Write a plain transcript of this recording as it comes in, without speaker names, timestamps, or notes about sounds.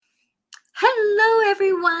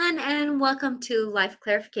everyone, and welcome to Life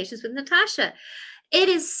Clarifications with Natasha. It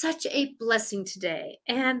is such a blessing today,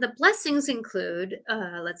 and the blessings include,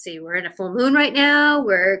 we're in a full moon right now.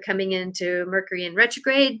 We're coming into Mercury in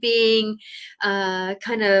retrograde, being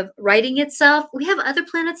kind of righting itself. We have other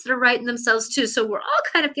planets that are righting themselves too, so we're all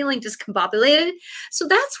kind of feeling discombobulated. So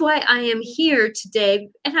that's why I am here today,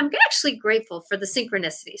 and I'm actually grateful for the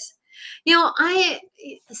synchronicities. The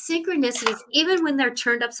synchronicities, even when they're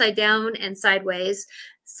turned upside down and sideways,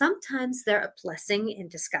 sometimes they're a blessing in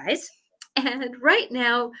disguise. And right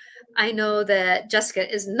now, I know that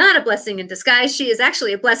Jessica is not a blessing in disguise. She is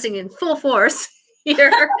actually a blessing in full force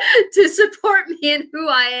here to support me in who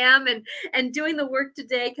I am and doing the work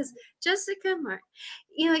today. Because Jessica,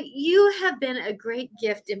 you have been a great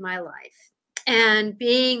gift in my life. And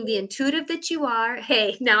being the intuitive that you are,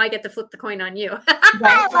 hey, now I get to flip the coin on you.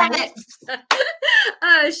 Right.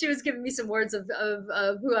 She was giving me some words of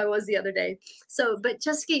who I was the other day. But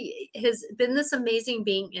Jessica has been this amazing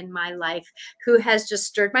being in my life who has just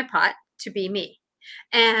stirred my pot to be me.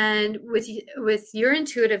 And with your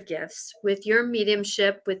intuitive gifts, with your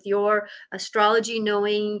mediumship, with your astrology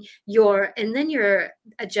knowing, and then you're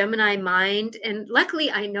a Gemini mind. And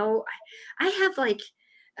luckily, I know I have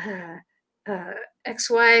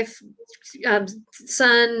ex-wife,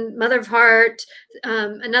 son, mother of heart,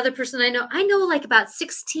 another person I know like about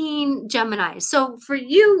 16 Geminis. So for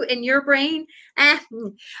you and your brain, I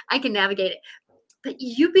can navigate it. But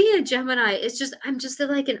you being a Gemini, I'm just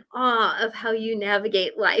like in awe of how you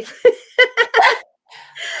navigate life.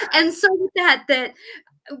 And so with that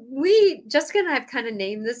Jessica and I have kind of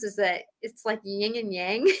named this is that it's like yin and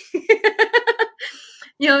yang.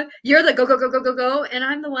 You're the go, go, go, go, go, go. And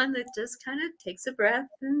I'm the one that just kind of takes a breath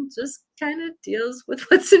and just kind of deals with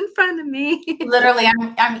what's in front of me. Literally,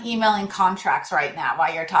 I'm emailing contracts right now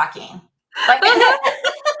while you're talking. Like,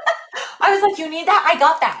 I was like, you need that? I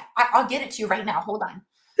got that. I'll get it to you right now. Hold on.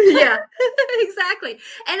 Yeah, exactly.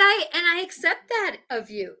 And I accept that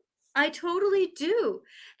of you. I totally do.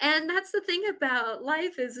 And that's the thing about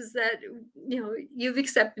life is that, you've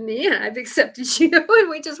accepted me and I've accepted you and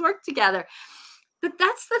we just work together. But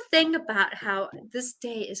that's the thing about how this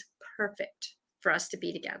day is perfect for us to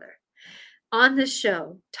be together on this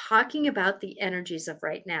show, talking about the energies of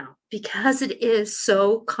right now, because it is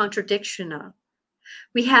so contradictional.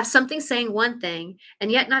 We have something saying one thing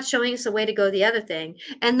and yet not showing us a way to go the other thing.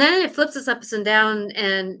 And then it flips us up and down,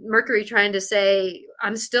 and Mercury trying to say,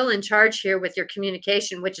 I'm still in charge here with your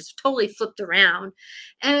communication, which is totally flipped around.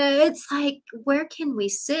 And it's like, where can we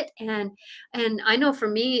sit? And I know for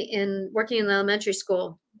me, in working in the elementary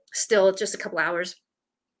school, still just a couple hours,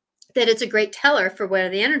 that it's a great teller for where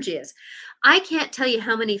the energy is. I can't tell you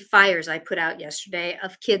how many fires I put out yesterday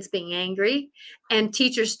of kids being angry and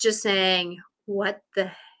teachers just saying, what the,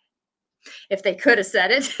 if they could have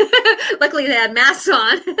said it. Luckily they had masks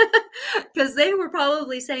on because they were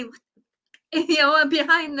probably saying,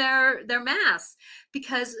 behind their masks,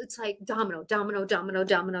 because it's like domino, domino, domino,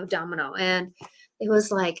 domino, domino. And it was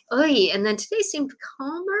like, oy. And then today seemed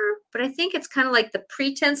calmer, but I think it's kind of like the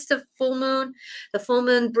pretense to the full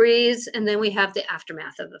moon breeze. And then we have the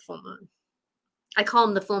aftermath of the full moon. I call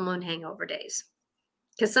them the full moon hangover days.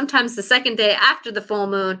 Because sometimes the second day after the full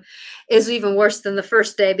moon is even worse than the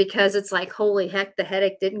first day, because it's like, holy heck, the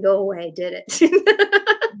headache didn't go away, did it?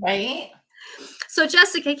 Right. So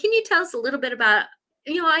Jessica, can you tell us a little bit about,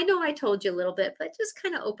 I know I told you a little bit, but just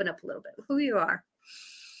kind of open up a little bit who you are.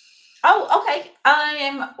 Oh, okay.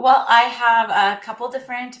 I have a couple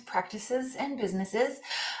different practices and businesses.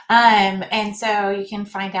 And so you can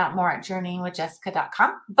find out more at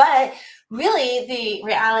journeyingwithjessica.com. But really the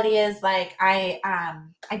reality is, like, I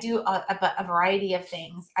do a variety of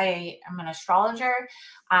things. I am an astrologer.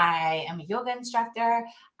 I am a yoga instructor.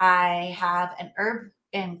 I have an herb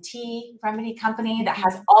and tea remedy company that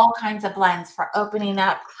has all kinds of blends for opening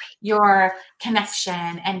up your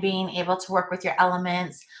connection and being able to work with your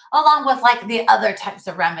elements, along with like the other types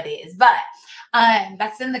of remedies. But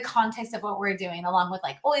that's in the context of what we're doing, along with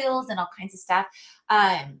like oils and all kinds of stuff.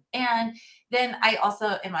 And then I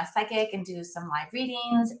also am a psychic and do some live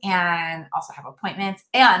readings and also have appointments.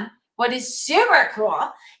 And what is super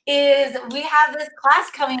cool is we have this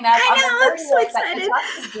class coming up. I know, I'm so excited. That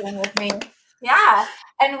Natasha's doing with me. Yeah.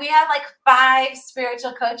 And we have like 5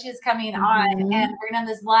 spiritual coaches coming on, and we're going to have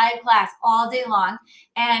this live class all day long.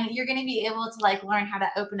 And you're going to be able to like learn how to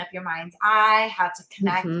open up your mind's eye, how to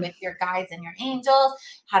connect with your guides and your angels,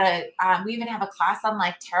 how to, we even have a class on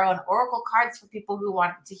like tarot and oracle cards for people who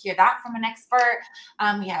want to hear that from an expert.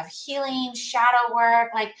 We have healing, shadow work,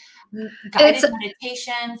 like guided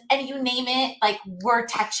meditations, and you name it, like we're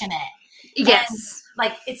touching it. Yes.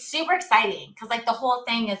 like, it's super exciting because like the whole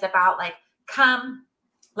thing is about like, come,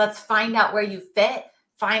 let's find out where you fit,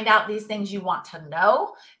 find out these things you want to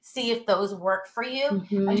know, see if those work for you. And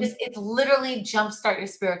Mhm. just, it's literally jumpstart your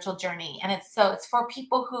spiritual journey. And it's for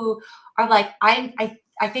people who are like, I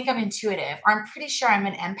think I'm intuitive, or I'm pretty sure I'm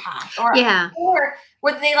an empath, Yeah. or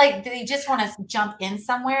whether they like, they just want to jump in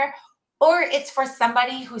somewhere, or it's for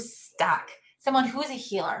somebody who's stuck, someone who's a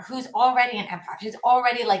healer, who's already an empath, who's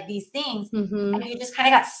already like these things, and Mhm. you just kind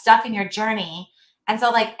of got stuck in your journey. And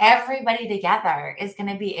so like everybody together is going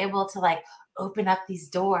to be able to like open up these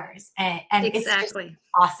doors, and it's just Exactly.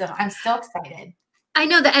 awesome. I'm so excited. I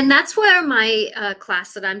know that, and that's where my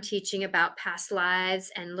class that I'm teaching about past lives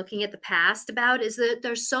and looking at the past about is that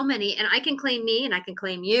there's so many, and I can claim me and I can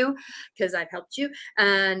claim you because I've helped you,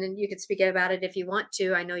 and you can speak about it if you want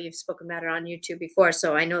to. I know you've spoken about it on YouTube before,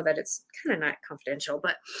 so I know that it's kind of not confidential,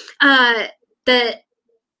 but that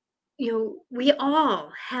we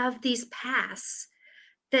all have these pasts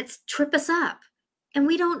that trip us up, and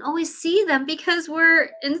we don't always see them because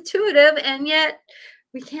we're intuitive, and yet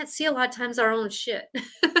we can't see a lot of times our own shit.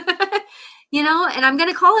 And I'm going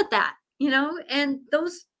to call it that. And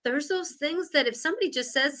there's those things that if somebody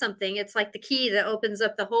just says something, it's like the key that opens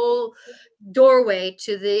up the whole doorway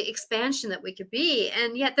to the expansion that we could be.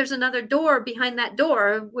 And yet there's another door behind that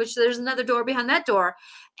door, which there's another door behind that door.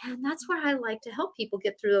 And that's where I like to help people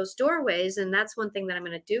get through those doorways. And that's one thing that I'm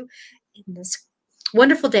going to do in this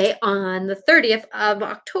wonderful day on the 30th of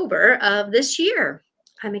October of this year.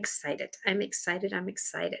 I'm excited. I'm excited. I'm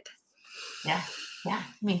excited. Yeah. Yeah.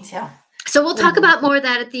 Me too. So we'll talk Yeah. about more of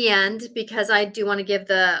that at the end because I do want to give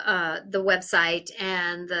the website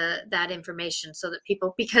and that information so that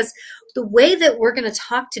people, because the way that we're going to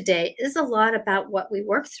talk today is a lot about what we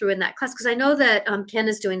work through in that class. Because I know that Ken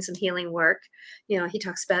is doing some healing work. He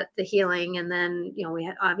talks about the healing, and then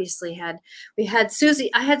we had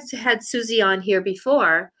Susie. I had Susie on here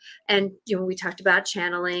before, and we talked about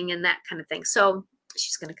channeling and that kind of thing. So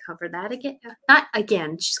she's going to cover that again. Not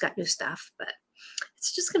again. She's got new stuff, but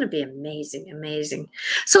it's just going to be amazing, amazing.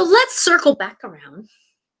 So let's circle back around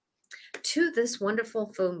to this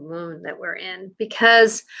wonderful full moon that we're in,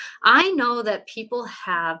 because I know that people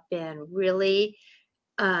have been really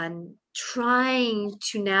trying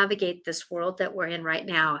to navigate this world that we're in right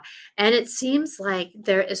now. And it seems like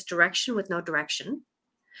there is direction with no direction.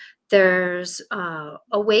 There's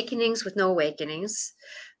awakenings with no awakenings.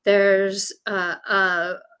 There's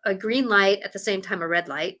a green light at the same time a red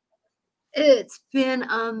light. It's been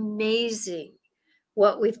amazing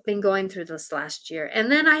what we've been going through this last year. And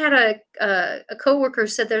then I had a coworker who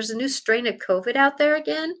said there's a new strain of COVID out there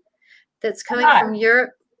again that's Oh coming God. from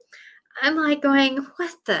Europe. I'm like going,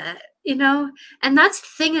 what And that's the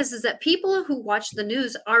thing is that people who watch the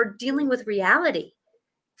news are dealing with reality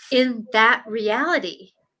in that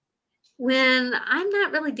reality when I'm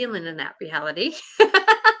not really dealing in that reality.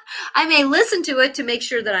 I may listen to it to make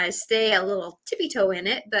sure that I stay a little tippy toe in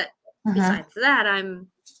it, but Mm-hmm. besides that, I'm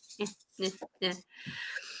eh, eh, eh.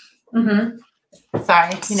 Mm-hmm.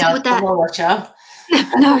 Sorry. So with The that, Lola show.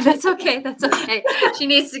 no, that's okay. That's okay. She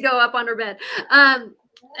needs to go up on her bed. And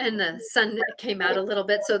the sun came out a little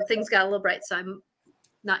bit, so things got a little bright. So I don't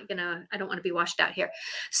want to be washed out here.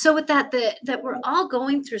 So with that we're all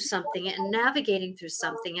going through something and navigating through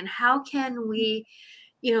something. And how can we,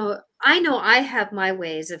 I know I have my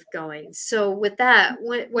ways of going. So with that,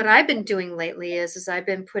 what I've been doing lately is I've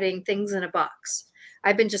been putting things in a box.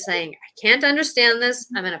 I've been just saying, I can't understand this.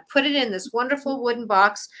 I'm going to put it in this wonderful wooden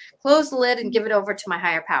box, close the lid, and give it over to my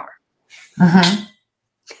higher power.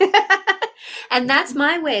 Mm-hmm. And that's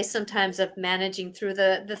my way sometimes of managing through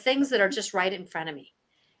the things that are just right in front of me.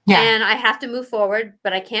 Yeah. And I have to move forward,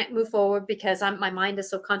 but I can't move forward because my mind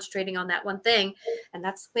is so concentrating on that one thing. And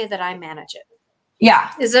that's the way that I manage it.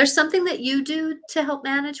 Yeah. Is there something that you do to help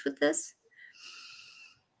manage with this?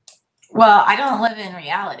 Well, I don't live in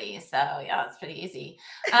reality, so yeah, it's pretty easy.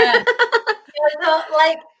 So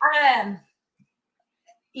like, I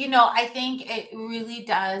think it really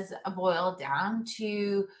does boil down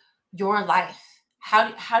to your life.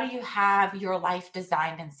 How do you have your life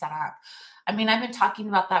designed and set up? I mean, I've been talking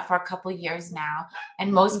about that for a couple of years now,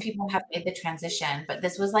 and most people have made the transition, but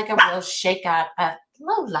this was like a real shakeup of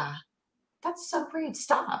Lola. That's so rude.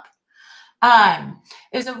 Stop.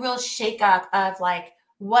 It was a real shakeup of like,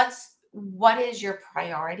 what is your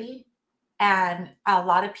priority? And a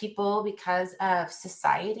lot of people, because of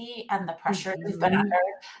society and the pressure we've been Mhm. under,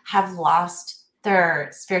 have lost their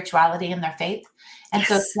spirituality and their faith. And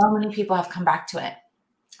so Yes. many people have come back to it.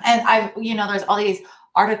 And there's all these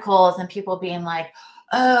articles and people being like,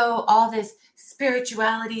 oh, all this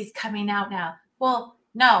spirituality is coming out now. Well,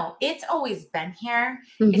 No, it's always been here.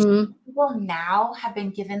 It's Mhm. people now have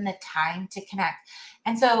been given the time to connect.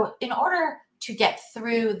 And so, in order to get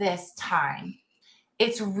through this time,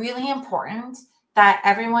 it's really important that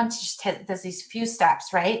everyone just does these few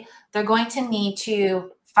steps, right? They're going to need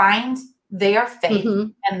to find their faith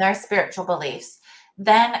Mhm. and their spiritual beliefs.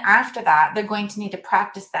 Then, after that, they're going to need to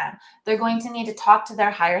practice them. They're going to need to talk to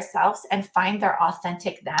their higher selves and find their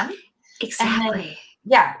authentic them. And then, Exactly.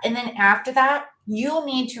 yeah, and then after that, you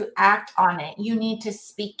need to act on it. You need to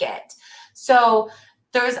speak it. So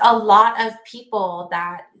there's a lot of people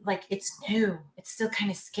that like it's new, it's still kind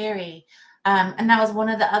of scary. And that was one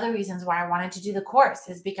of the other reasons why I wanted to do the course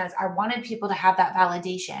is because I wanted people to have that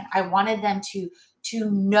validation. I wanted them to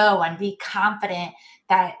know and be confident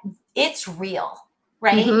that it's real,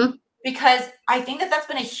 right? Mhm. Because I think that that's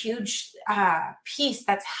been a huge piece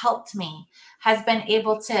that's helped me has been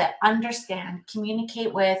able to understand,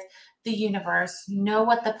 communicate with the universe, know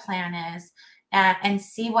what the plan is, and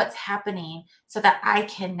see what's happening so that I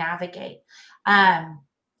can navigate. Um,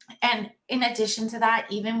 and in addition to that,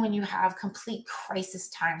 even when you have complete crisis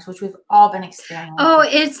times, which we've all been Oh,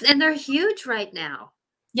 experiencing, it's and they're huge right now.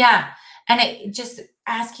 yeah. And it just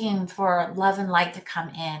asking for love and light to come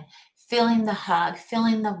in, feeling the hug,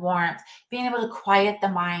 feeling the warmth, being able to quiet the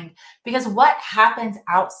mind. Because what happens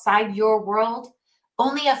outside your world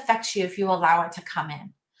only affects you if you allow it to come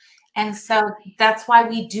in. And so that's why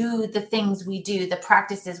we do the things we do, the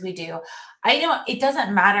practices we do. I don't, it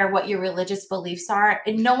doesn't matter what your religious beliefs are.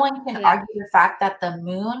 And no one can Yeah. argue the fact that the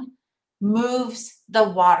moon moves the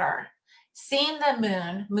water. Seeing the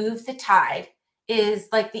moon move the tide is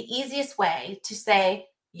like the easiest way to say,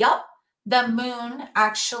 yup, the moon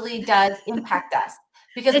actually does impact us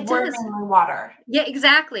because It we're does. mainly water. Yeah,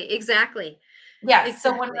 exactly, exactly, Yes.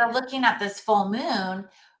 So when we're exactly. looking at this full moon,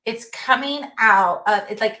 it's coming out of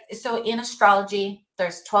it's like so in astrology,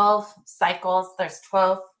 there's 12 cycles, there's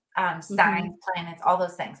 12 signs, Mhm. planets, all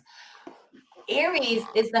those things. Aries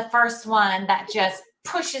is the first one that just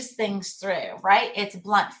pushes things through, right? It's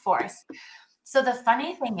blunt force. So the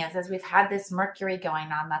funny thing is we've had this Mercury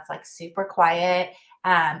going on that's like super quiet.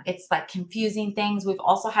 It's like confusing things. We've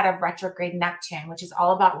also had a retrograde Neptune, which is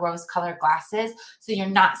all about rose-colored glasses. So you're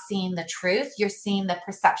not seeing the truth; you're seeing the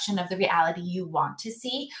perception of the reality you want to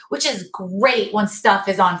see, which is great when stuff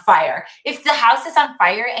is on fire. If the house is on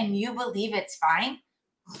fire and you believe it's fine,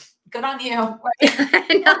 good on you, right?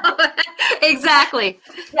 I know. Exactly.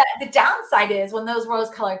 Yeah, the downside is when those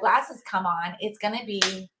rose-colored glasses come on, it's going to be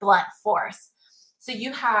blunt force. So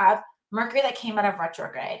you have Mercury that came out of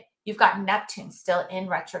retrograde. You've got Neptune still in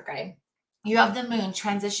retrograde. You have the moon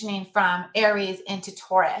transitioning from Aries into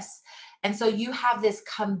Taurus. And so you have this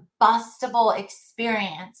combustible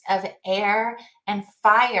experience of air and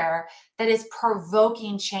fire that is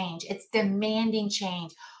provoking change. It's demanding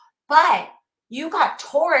change. But you got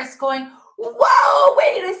Taurus going, whoa,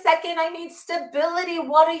 wait a second. I need stability.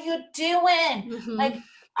 What are you doing? Like,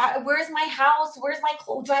 Mhm. where's my house? Where's my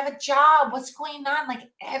clothes? Do I have a job? What's going on? Like,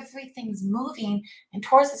 everything's moving, and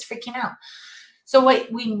Taurus is freaking out. So,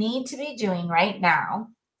 what we need to be doing right now,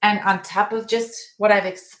 and on top of just what I've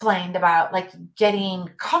explained about like getting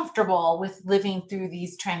comfortable with living through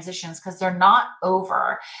these transitions because they're not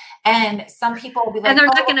over. And some people will be And like, they're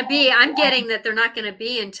not oh, gonna be I'm getting that they're not gonna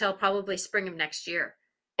be until probably spring of next year.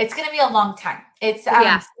 it's going to be a long time. It's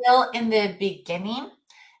Yeah. still in the beginning.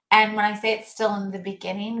 And when I say it's still in the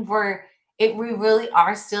beginning, we really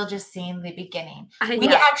are still just seeing the beginning. We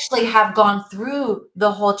Yeah. actually have gone through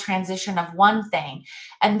the whole transition of one thing,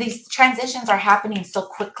 and these transitions are happening so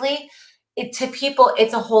quickly. To people,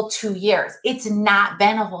 it's a whole 2 years. It's not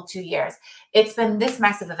been a whole 2 years. It's been this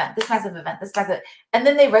massive event, this massive event, this massive, and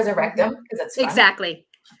then they resurrect them Mhm. because it's fun. Exactly.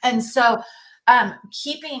 And so,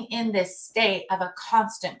 keeping in this state of a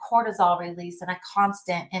constant cortisol release and a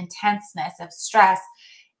constant intenseness of stress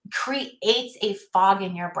creates a fog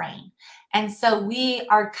in your brain. And so we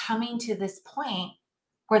are coming to this point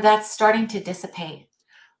where that's starting to dissipate.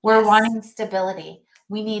 We're Yes. wanting stability.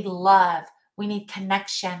 We need love. We need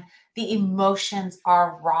connection. The emotions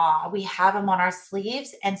are raw. We have them on our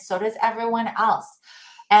sleeves, and so does everyone else.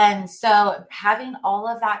 And so having all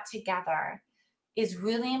of that together is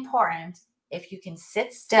really important if you can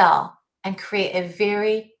sit still and create a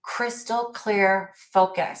very crystal clear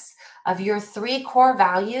focus of your three core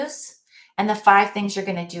values and the five things you're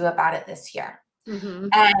going to do about it this year. Mhm.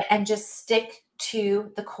 And just stick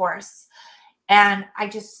to the course. And I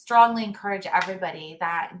just strongly encourage everybody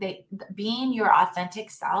that being your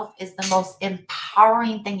authentic self is the most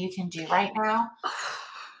empowering thing you can do right now.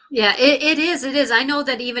 Yeah, it is, it is. I know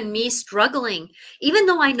that even me struggling, even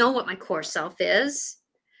though I know what my core self is,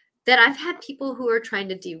 that I've had people who are trying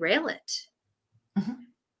to derail it. Mhm.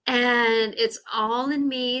 And it's all in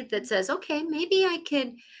me that says, okay, maybe I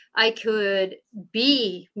could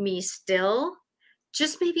be me still,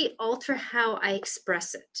 just maybe alter how I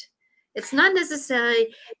express it. It's not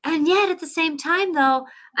necessarily, and yet at the same time, though,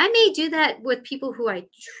 I may do that with people who I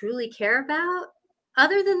truly care about.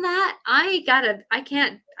 Other than that, I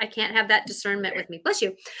can't have that discernment with me. Bless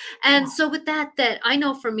you. And so with that I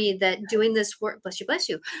know for me that doing this work, bless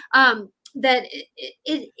you, that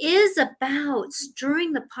it is about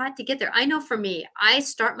stirring the pot to get there. I know for me, I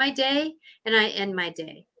start my day and I end my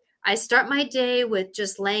day. I start my day with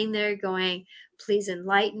just laying there going, please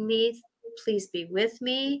enlighten me. Please be with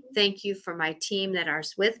me. Thank you for my team that are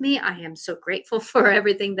with me. I am so grateful for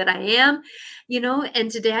everything that I am, and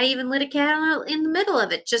today I even lit a candle in the middle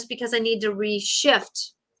of it just because I need to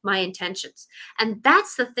reshift my intentions. And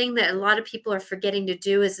that's the thing that a lot of people are forgetting to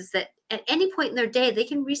do is that at any point in their day, they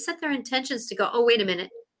can reset their intentions to go, oh, wait a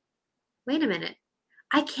minute. Wait a minute.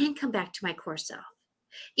 I can come back to my core self.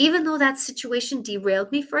 Even though that situation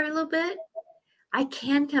derailed me for a little bit, I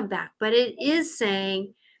can come back. But it is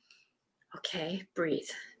saying, okay, breathe,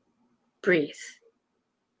 breathe,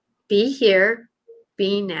 be here,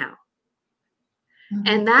 be now.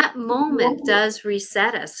 And Mhm. that moment does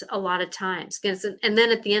reset us a lot of times. And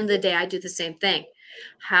then at the end of the day, I do the same thing.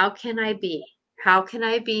 How can I be? How can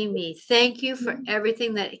I be me? Thank you for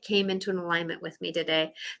everything that came into an alignment with me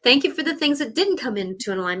today. Thank you for the things that didn't come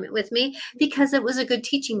into an alignment with me because it was a good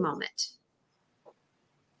teaching moment.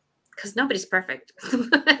 Because nobody's perfect.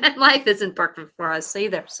 Life isn't perfect for us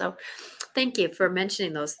either. So thank you for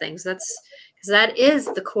mentioning those things. That's because that is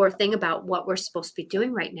the core thing about what we're supposed to be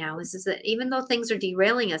doing right now is that even though things are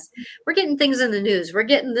derailing us, we're getting things in the news. We're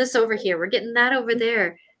getting this over here. We're getting that over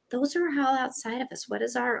there. Those are all outside of us. What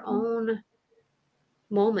is our own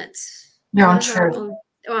moments? Your What own is our truth.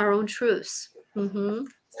 own truths? Mm-hmm.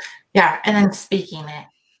 Yeah. And then speaking it.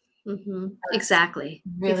 Mm-hmm. That's Exactly.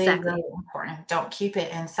 really, Exactly. really important. Don't keep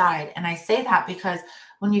it inside. And I say that because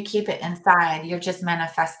when you keep it inside, you're just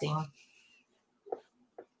manifesting.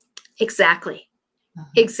 Exactly. Mhm.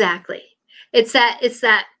 Exactly. It's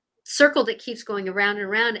that circle that keeps going around and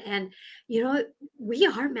around. And we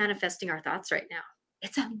are manifesting our thoughts right now.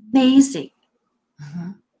 It's amazing.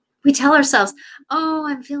 Mhm. We tell ourselves, oh,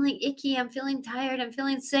 I'm feeling icky, I'm feeling tired, I'm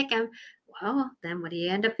feeling sick. Well, then what do you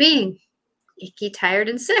end up being? Icky, tired,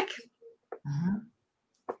 and sick. Mhm.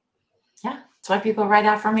 Yeah. That's why people write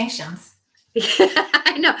affirmations.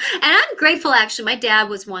 I know. And I'm grateful actually. My dad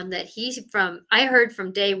was one that I heard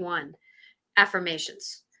from day one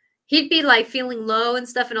affirmations. He'd be like feeling low and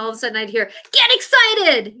stuff, and all of a sudden I'd hear, get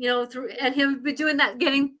excited, and him be doing that,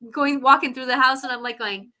 walking through the house, and I'm like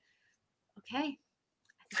going, okay,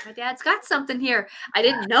 I think my dad's got something here. I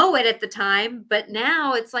didn't know it at the time, but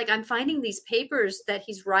now it's like I'm finding these papers that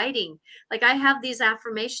he's writing. Like I have these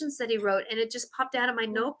affirmations that he wrote, and it just popped out of my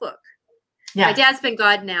notebook. My Yeah. dad's been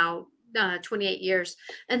gone now 28 years.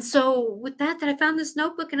 And so with that I found this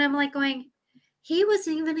notebook and I'm like going, he was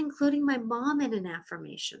even including my mom in an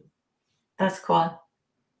affirmation. That's cool.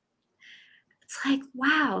 It's like,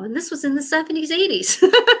 wow. And this was in the 70s, 80s.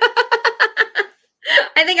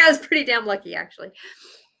 I think I was pretty damn lucky, actually.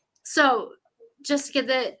 So,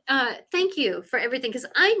 Jessica, thank you for everything. Because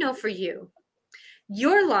I know for you,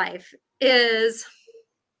 your life is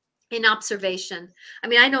in observation. I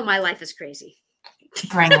mean, I know my life is crazy.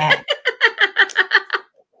 Bring it.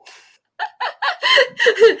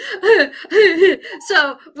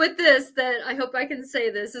 So with this, that I hope I can say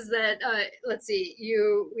this is that let's see,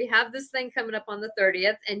 we have this thing coming up on the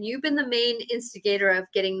 30th, and you've been the main instigator of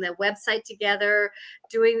getting the website together,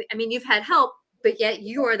 I mean, you've had help, but yet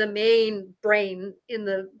you are the main brain in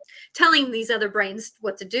the telling these other brains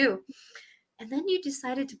what to do. And then you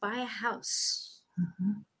decided to buy a house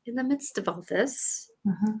Mhm. in the midst of all this.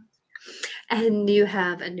 Mhm. And you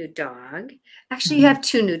have a new dog. Actually, you Mhm. have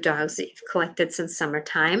two new dogs that you've collected since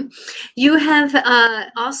summertime. You have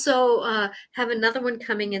also have another one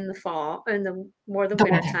coming in the fall, or in the The winter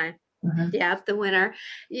winter. time. Mhm. Yeah, the winter.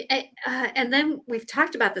 And then we've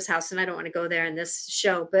talked about this house, and I don't want to go there in this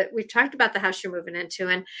show, but we've talked about the house you're moving into,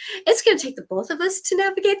 and it's going to take the both of us to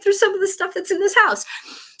navigate through some of the stuff that's in this house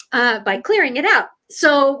by clearing it out.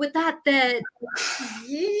 So with that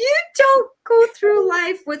you don't go through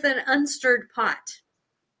life with an unstirred pot.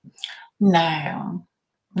 No.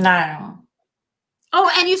 No. Oh,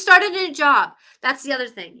 and you started a new job. That's the other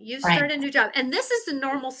thing. You Right. started a new job. And this is the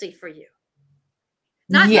normalcy for you.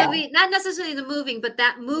 Not Yeah. moving, not necessarily the moving, but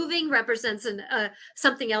that moving represents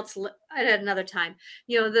something else at another time.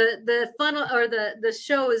 The funnel or the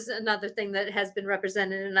show is another thing that has been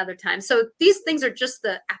represented another time. So these things are just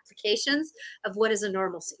the applications of what is a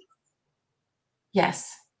normalcy.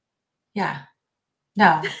 Yes. Yeah.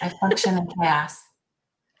 No, I function in chaos.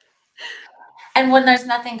 And when there's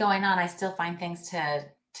nothing going on, I still find things to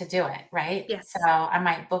do it, right? So Yes. I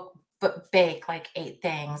might bake like 8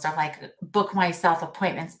 things or like book myself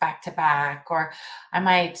appointments back to back, or I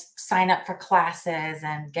might sign up for classes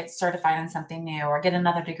and get certified in something new or get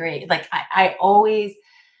another degree. Like I always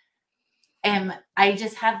am, I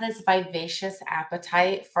just have this vivacious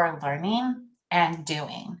appetite for learning and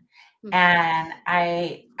doing. Hmm. And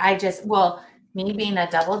I just, well, me being a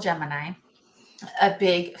double Gemini, a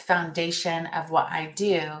big foundation of what I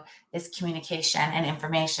do is communication and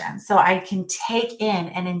information. So I can take in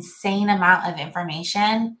an insane amount of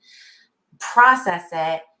information, process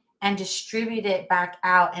it, and distribute it back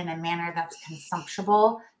out in a manner that's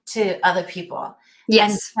consumptible to other people. And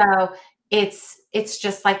Yes. so it's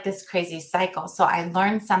just like this crazy cycle. So I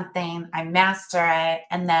learn something, I master it,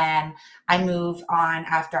 and then I move on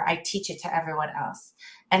after I teach it to everyone else.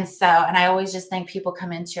 And so, and I always just think people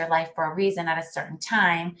come into your life for a reason at a certain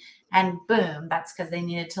time, and boom, that's because they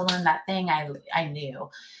needed to learn that thing I knew, or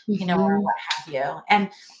Hmm. what have you. And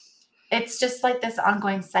it's just like this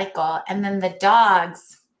ongoing cycle. And then the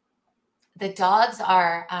dogs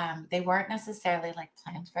are, they weren't necessarily like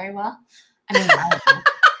planned very well. I mean, I've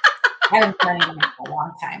been planning them for a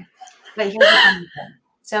long time. But here's the funny thing.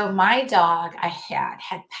 So my dog I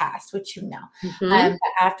had passed, which Hmm. but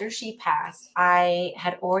after she passed, I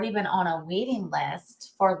had already been on a waiting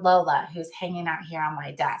list for Lola, who's hanging out here on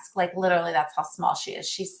my desk. Like literally, that's how small she is.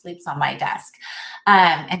 She sleeps on my desk,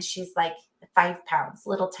 and she's like 5 pounds,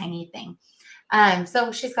 little tiny thing.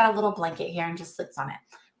 So she's got a little blanket here and just sleeps on it.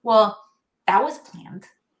 Well, that was planned.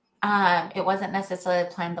 It wasn't necessarily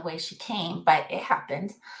planned the way she came, but it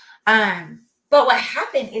happened. But what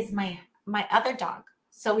happened is my other dog.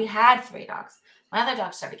 So we had 3 dogs. My other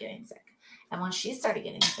dog started getting sick, and when she started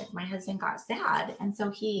getting sick, my husband got sad, and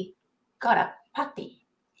so he got a puppy.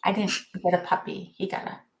 I didn't get a puppy. He got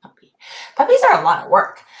a puppy. Puppies are a lot of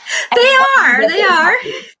work, and They he wanted are. to They get a are.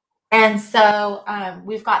 puppy. And so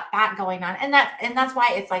we've got that going on, and that's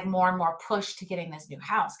why it's like more and more push to getting this new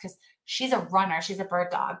house, because she's a runner. She's a bird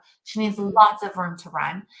dog. She needs Mhm. lots of room to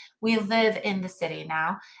run. We live in the city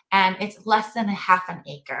now, and it's less than a half an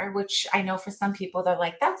acre, which I know for some people they're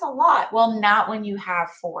like, that's a lot. Well, not when you have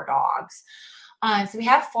 4 dogs. So we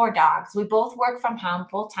have 4 dogs. We both work from home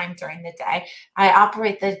full time during the day. I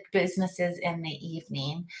operate the businesses in the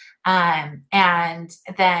evening, and on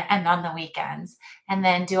the weekends, and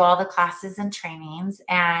then do all the classes and trainings,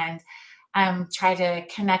 and try to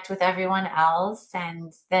connect with everyone else.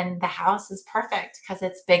 And then the house is perfect because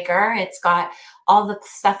it's bigger. It's got all the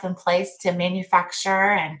stuff in place to manufacture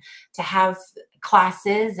and to have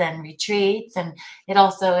classes and retreats. And it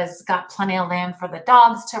also has got plenty of land for the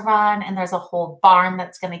dogs to run. And there's a whole barn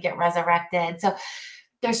that's going to get resurrected. So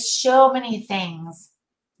there's so many things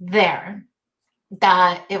there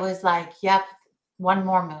that it was like, yep, one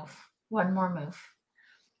more move, one more move.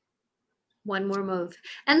 One more move.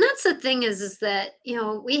 And that's the thing is that,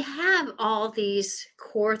 we have all these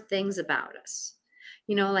core things about us.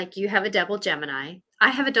 Like you have a double Gemini. I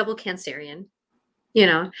have a double Cancerian.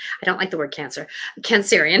 I don't like the word cancer.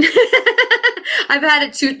 Cancerian. I've had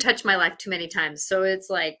it to touch my life too many times. So it's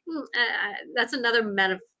like, that's another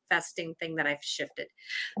manifesting thing that I've shifted.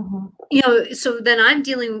 Mhm. So then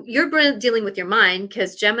you're dealing with your mind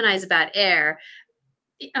because Gemini is about air.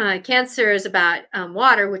 Cancer is about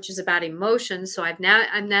water, which is about emotion. So I'm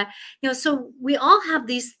not, so we all have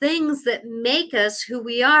these things that make us who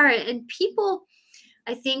we are. And people,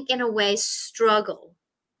 I think, in a way, struggle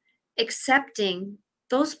accepting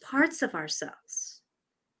those parts of ourselves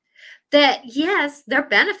that, yes, they're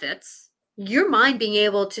benefits. Your mind being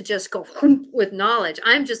able to just go with knowledge.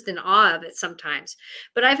 I'm just in awe of it sometimes.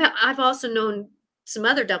 But I've also known some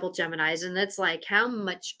other double Geminis, and it's like, how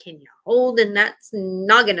much can you hold in that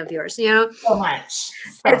noggin of yours? So much,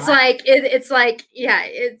 so It's much. like it's like, yeah,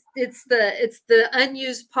 it's the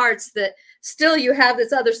unused parts that still you have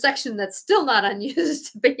this other section that's still not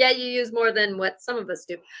unused, but yet you use more than what some of us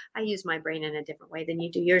do. I use my brain in a different way than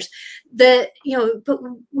you do yours. But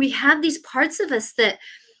we have these parts of us that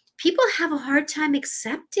people have a hard time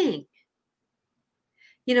accepting.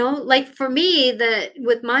 Like for me, that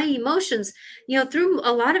with my emotions, through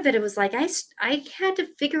a lot of it, it was like I had to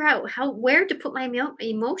figure out where to put my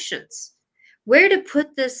emotions, where to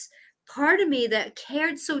put this part of me that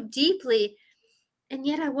cared so deeply, and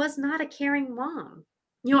yet I was not a caring mom.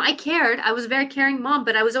 I cared. I was a very caring mom,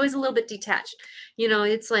 but I was always a little bit detached.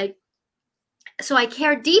 It's like, so I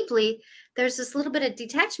care deeply. There's this little bit of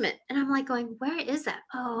detachment. And I'm like going, where is that?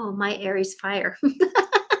 Oh, my Aries fire.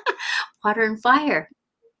 Water and fire.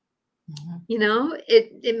 Mhm.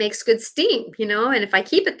 It makes good steam, and if I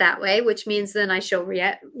keep it that way, which means then I show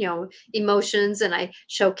emotions, and I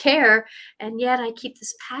show care, and yet I keep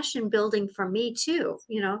this passion building for me too.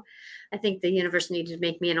 I think the universe needed to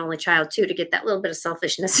make me an only child too, to get that little bit of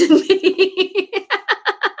selfishness in me.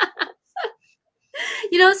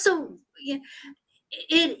 So yeah,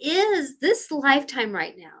 it is this lifetime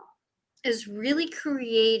right now is really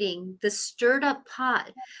creating the stirred up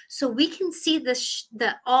pot, so we can see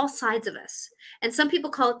the all sides of us. And some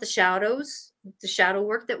people call it the shadow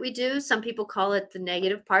work that we do. Some people call it the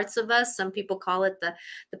negative parts of us. Some people call it the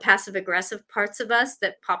passive aggressive parts of us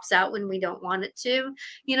that pops out when we don't want it to.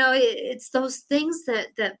 It's those things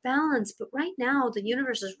that balance. But right now, the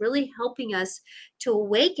universe is really helping us to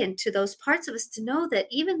awaken to those parts of us, to know that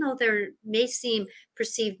even though they may seem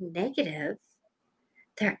perceived negative,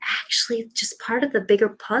 they're actually just part of the bigger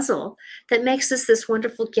puzzle that makes us this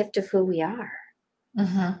wonderful gift of who we are,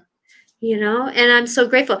 Mhm. and I'm so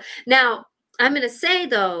grateful. Now, I'm going to say,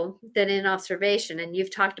 though, that in observation, and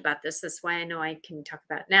you've talked about this, that's why I know I can talk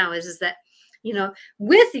about it now, is that,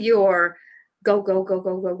 with your go, go, go,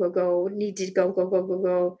 go, go, go, go, need to go, go, go, go,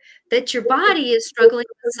 go, that your body is struggling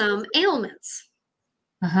with some ailments.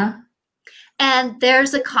 Uh-huh. And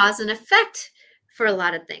there's a cause and effect for a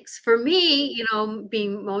lot of things. For me,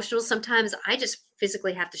 being emotional, sometimes I just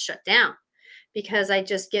physically have to shut down because I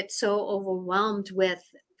just get so overwhelmed with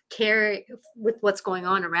care, with what's going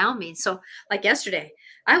on around me. So, like yesterday,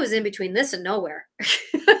 I was in between this and nowhere.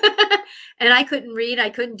 And I couldn't read, I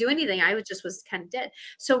couldn't do anything. I was kind of dead.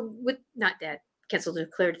 So, with not dead, canceled,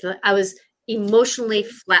 declared, I was emotionally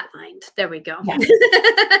flatlined. There we go. Yeah.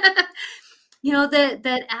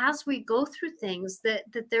 That as we go through things, that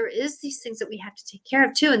there is these things that we have to take care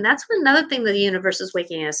of too. And that's another thing that the universe is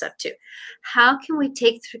waking us up to. How can we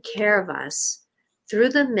take care of us through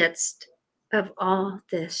the midst of all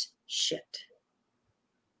this shit?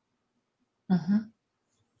 Mhm.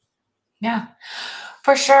 Yeah,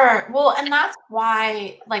 for sure. Well, and that's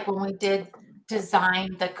why, like, when we did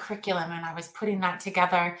design the curriculum and I was putting that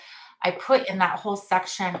together, I put in that whole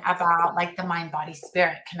section about like the mind, body,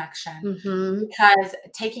 spirit connection, Mm-hmm. because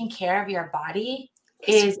taking care of your body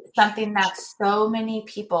It's is something that so many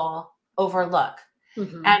people overlook.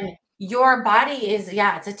 mm-hmm. And your body is,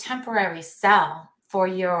 yeah, it's a temporary cell for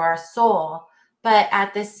your soul, but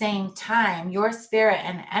at the same time, your spirit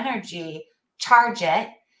and energy charge it.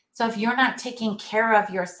 So if you're not taking care of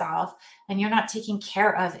yourself and you're not taking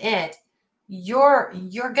care of it, you're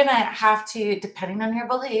gonna have to, depending on your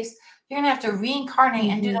beliefs, you're gonna have to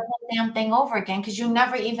reincarnate and do the Mm-hmm. whole damn thing over again because you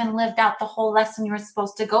never even lived out the whole lesson you were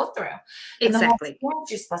supposed to go through and the whole Exactly.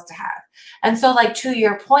 experience you're supposed to have. And so, like, to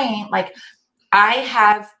your point, like, I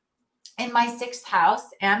have in my sixth house,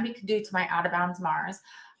 and due to my out of bounds Mars,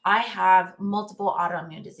 I have multiple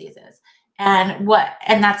autoimmune diseases. And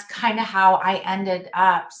that's kind of how I ended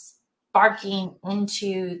up sparking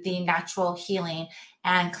into the natural healing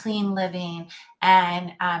and clean living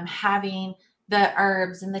and having the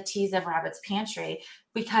herbs and the teas of Rabbit's Pantry,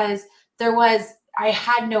 because I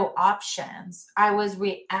had no options. I was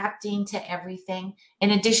reacting to everything.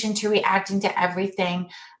 In addition to reacting to everything,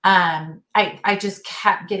 I just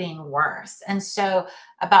kept getting worse. And so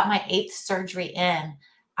about my eighth surgery in,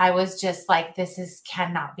 I was just like,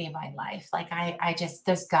 cannot be my life. Like I just,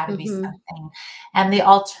 there's gotta be Mm-hmm. something. And the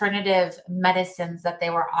alternative medicines that they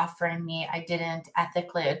were offering me, I didn't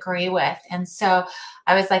ethically agree with. And so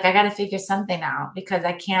I was like, I got to figure something out because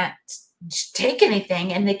I can't take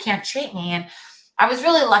anything and they can't treat me. And I was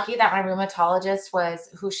really lucky that my rheumatologist was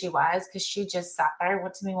who she was, because she just sat there,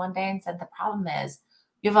 went to me one day and said, the problem is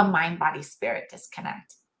you have a mind, body, spirit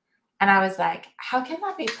disconnect. And I was like, how can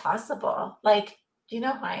that be possible? Like, you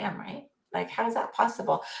know who I am, right? Like, how is that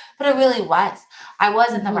possible? But it really was. I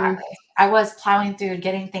was in the rat Mm-hmm. race. I was plowing through,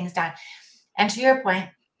 getting things done. And to your point,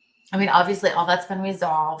 I mean, obviously, all that's been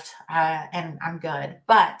resolved, and I'm good.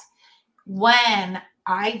 But when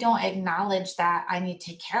I don't acknowledge that I need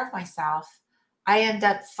to take care of myself, I end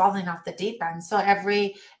up falling off the deep end. So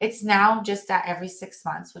it's now just at every 6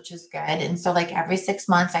 months, which is good. And so, like, every 6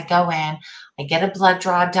 months, I go in, I get a blood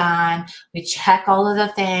draw done, we check all of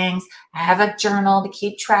the things. I have a journal to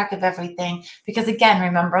keep track of everything. Because, again,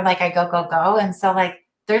 remember, like, I go, go, go. And so, like,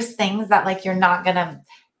 there's things that, like, you're not going to,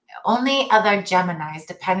 only other Geminis,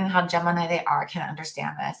 depending on how Gemini they are, can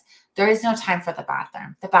understand this. There is no time for the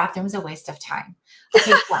bathroom. The bathroom's a waste of time.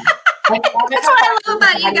 Okay, fine. Let's talk That's about what that I love for the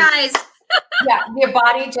about you body. guys. Yeah, your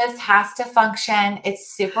body just has to function.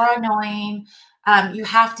 It's super annoying. You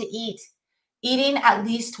have to eat. Eating at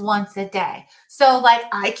least once a day. So like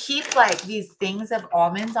I keep like these things of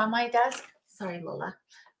almonds on my desk. Sorry, Lola.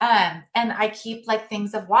 And I keep like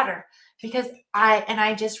things of water because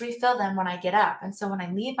I just refill them when I get up. And so when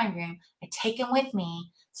I leave my room, I take them with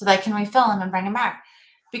me so that I can refill them and bring them back.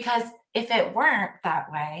 Because if it weren't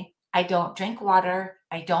that way, I don't drink water,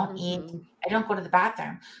 I don't eat, Mhm. I don't go to the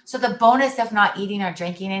bathroom. So the bonus of not eating or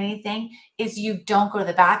drinking anything is you don't go to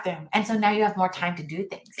the bathroom. And so now you have more time to do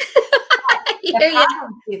things. I The hear you.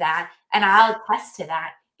 problem to that, and I'll attest to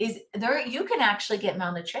that, is there you can actually get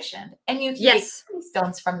malnutrition and you can get Yes. kidney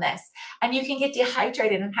stones from this, and you can get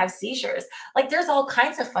dehydrated and have seizures. Like there's all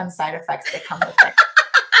kinds of fun side effects that come with it.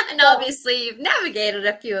 And So obviously, you've navigated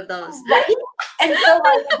a few of those. right? And so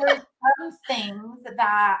like there's some things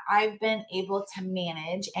that I've been able to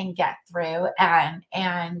manage and get through and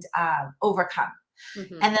overcome.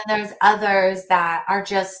 Mhm. And then there's others that are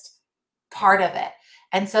just part of it.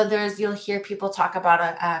 And so you'll hear people talk about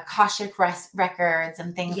Akashic records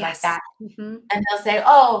and things like that. Yes. Mhm. And they'll say,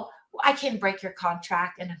 oh, I can break your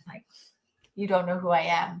contract. And I'm like, you don't know who I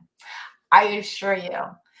am. I assure you,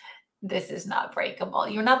 this is not breakable.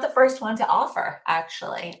 You're not the first one to offer,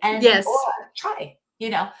 actually. And or Yes. try.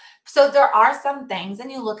 So there are some things,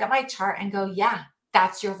 and you look at my chart and go, yeah,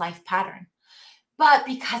 that's your life pattern. But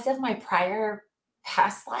because of my prior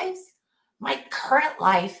past lives, my current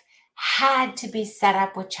life had to be set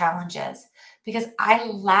up with challenges because I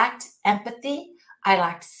lacked empathy, I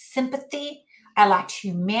lacked sympathy, I lacked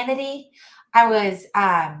humanity. I was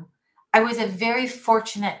um I was a very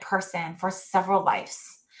fortunate person for several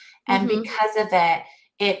lives. And Mhm. because of it,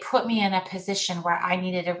 it put me in a position where I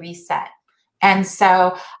needed a reset. And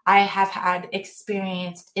so I have had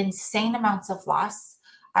experienced insane amounts of loss.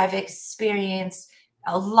 I've experienced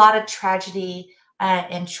a lot of tragedy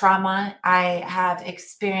and trauma. I have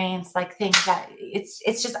experienced like things that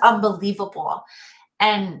it's just unbelievable.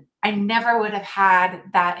 And I never would have had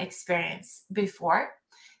that experience before.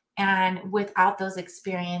 And without those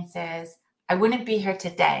experiences, I wouldn't be here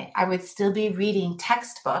today. I would still be reading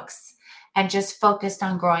textbooks and just focused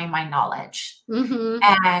on growing my knowledge. Mhm.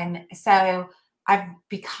 And so I've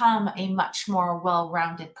become a much more well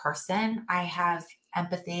rounded person. I have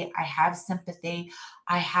empathy, I have sympathy,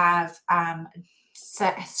 I have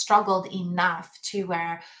struggled enough to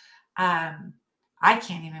where um, I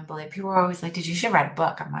can't even believe people are always like, "Did you should write a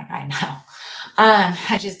book?" I'm like, I know.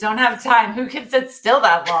 I just don't have time. Who can sit still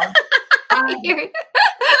that long? I Um, hear you.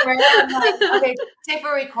 where I'm like, okay, tape a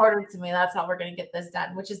recorder to me. That's how we're going to get this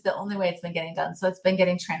done, which is the only way it's been getting done. So it's been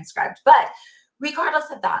getting transcribed. But regardless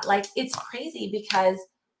of that, like it's crazy because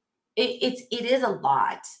it is a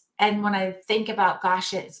lot. And when I think about,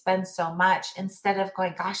 gosh, it's been so much, instead of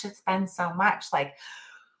going, gosh, it's been so much, like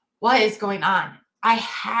what is going on? I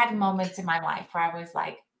had moments in my life where I was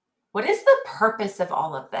like, what is the purpose of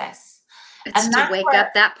all of this? It's And to that's wake where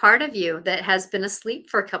up that part of you that has been asleep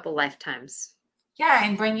for a couple lifetimes. yeah,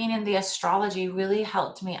 and bringing in the astrology really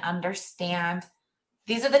helped me understand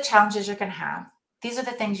these are the challenges you're going to have. These are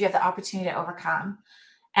the things you have the opportunity to overcome.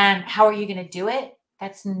 And how are you going to do it?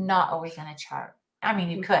 That's not always in a chart. I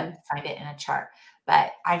mean, you could Mhm. find it in a chart,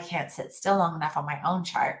 but I can't sit still long enough on my own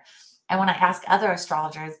chart. And when I ask other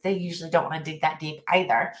astrologers, they usually don't want to dig that deep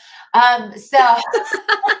either. So, but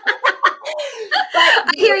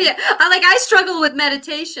I hear you. I struggle with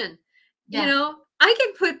meditation. yeah, I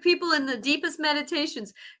can put people in the deepest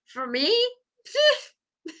meditations. For me,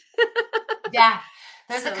 yeah.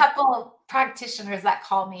 There's a so couple of practitioners that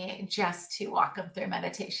call me just to walk them through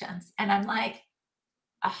meditations. And I'm like,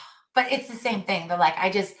 oh, but it's the same thing. They're like, I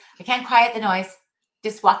can't quiet the noise.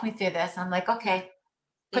 Just walk me through this. I'm like, yeah, okay,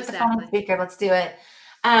 put the phone on exactly. speaker. Let's do it.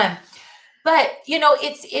 Um, but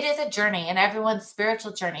it is a journey, and everyone's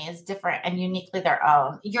spiritual journey is different and uniquely their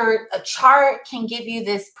own. Your a chart can give you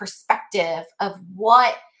this perspective of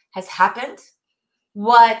what has happened,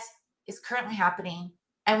 what is currently happening,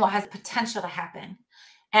 and what has potential to happen,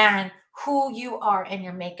 and who you are in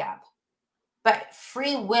your makeup. But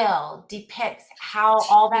free will depicts how It's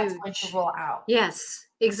all that's going to huge. roll out. Yes,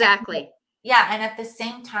 And exactly. yeah, and at the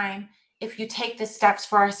same time, if you take the steps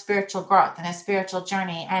for a spiritual growth and a spiritual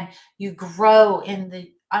journey and you grow in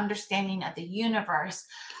the understanding of the universe.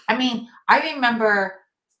 I mean, I remember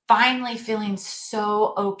finally feeling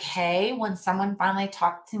so okay when someone finally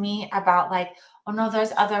talked to me about like, oh no,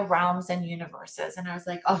 there's other realms and universes. And I was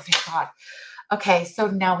like, oh thank God. Okay, so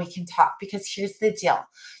now we can talk because here's the deal.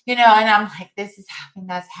 And I'm like, this is happening,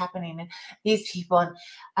 that's happening, and these people,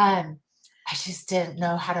 and I just didn't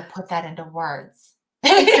know how to put that into words.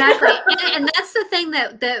 Exactly. And that's the thing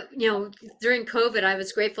that during COVID, I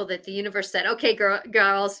was grateful that the universe said, okay,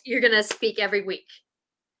 girls, you're going to speak every week.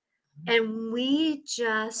 And we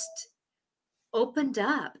just opened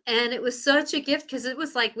up, and it was such a gift because it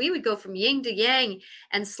was like we would go from yin to yang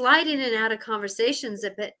and slide in and out of conversations,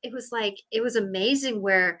 but it was like it was amazing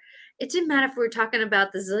where it didn't matter if we were talking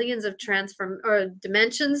about the zillions of transform or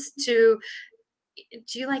dimensions to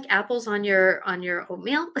do you like apples on your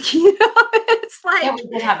oatmeal? It's Yeah, like we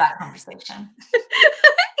did have that conversation.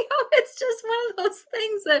 it's just one of those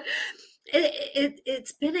things that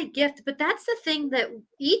it's been a gift. But that's the thing that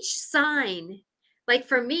each sign, like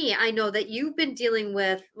for me, I know that you've been dealing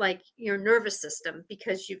with like your nervous system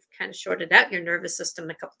because you've kind of shorted out your nervous system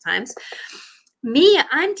a couple times. Me,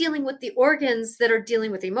 I'm dealing with the organs that are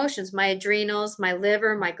dealing with emotions, my adrenals, my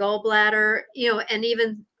liver, my gallbladder, and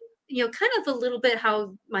even, kind of a little bit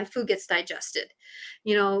how my food gets digested,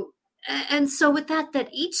 you know. And so with that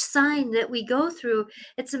each sign that we go through,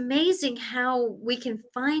 it's amazing how we can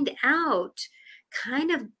find out kind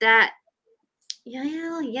of that,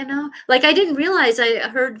 yeah, like I didn't realize I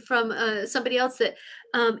heard from somebody else that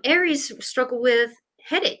Aries struggle with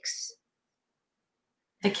headaches.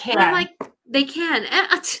 The And I'm can. like, they can.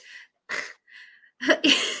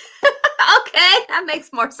 Okay, that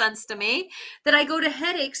makes more sense to me that I go to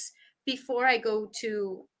headaches before I go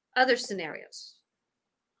to other scenarios.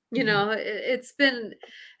 Mhm.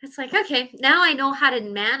 It's like, okay, now I know how to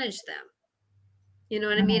manage them. You know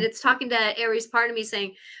what I mean? Mhm. It's talking to Aries part of me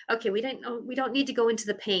saying, okay, we don't need to go into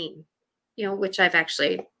the pain, which I've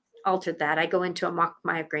actually altered that. I go into a mock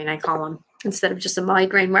migraine, I call them, instead of just a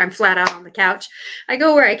migraine where I'm flat out on the couch. I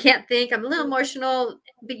go where I can't think. I'm a little emotional,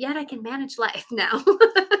 but yet I can manage life now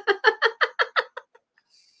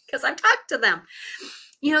because I've talked to them.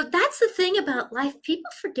 That's the thing about life.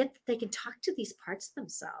 People forget that they can talk to these parts of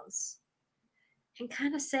themselves and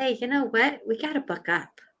kind of say, you know what, we got to buck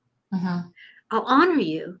up. Mhm. I'll honor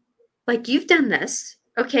you. Like you've done this.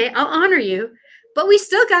 Okay, I'll honor you, but we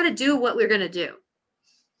still got to do what we're going to do.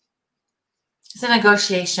 It's a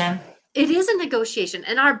negotiation. It is a negotiation,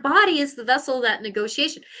 and our body is the vessel of that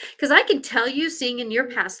negotiation. Because I can tell you, seeing in your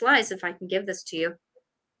past lives, if I can give this to you,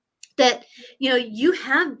 that you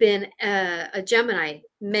have been a Gemini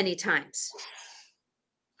many times,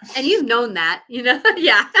 and you've known that,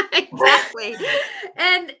 yeah, exactly.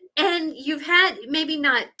 And you've had, maybe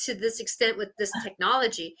not to this extent with this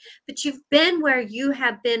technology, but you've been where you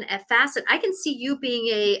have been a facet. I can see you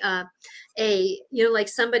being like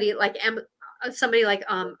somebody like somebody like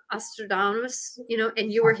Ostradamus,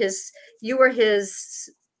 and you were his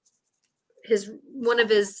one of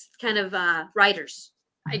his kind of writers,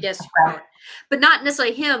 I guess you call Okay. it, but not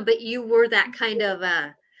necessarily him, but you were that kind of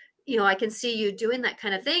I can see you doing that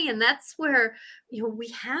kind of thing. And that's where we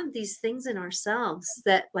have these things in ourselves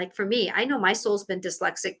that, like, for me, I know my soul's been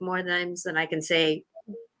dyslexic more times than I can say,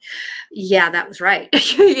 yeah, that was right.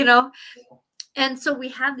 And so we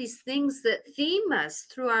have these things that theme us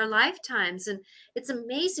through our lifetimes. And it's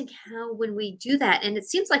amazing how when we do that, and it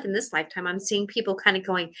seems like in this lifetime, I'm seeing people kind of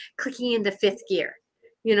clicking into fifth gear.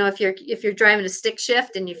 If you're driving a stick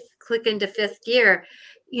shift and you click into fifth gear,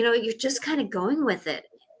 you're just kind of going with it.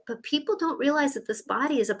 But people don't realize that this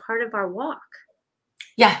body is a part of our walk.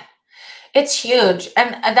 Yeah, it's huge.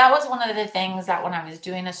 And that was one of the things that when I was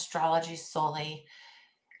doing astrology solely,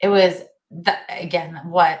 it was again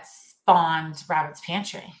what spawned Rabbit's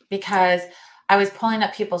Pantry, because I was pulling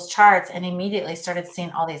up people's charts and immediately started seeing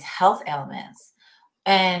all these health ailments.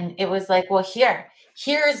 And it was like, well,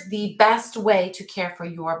 here's the best way to care for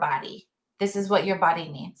your body. This is what your body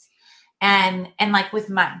needs. And like with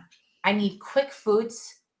mine, I need quick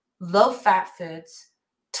foods, low fat foods,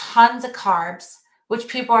 tons of carbs, which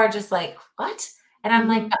people are just like, what? And I'm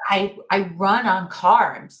like, Mm-hmm. I run on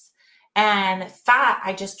carbs, and fat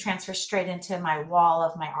I just transfer straight into my wall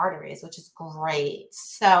of my arteries, which is great.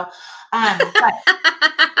 So but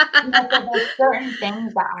so there's certain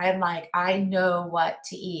things that I'm like, I know what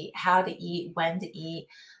to eat, how to eat, when to eat.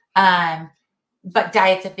 Um, but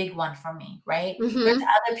diet's a big one for me, right? There's Mm-hmm.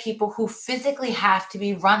 other people who physically have to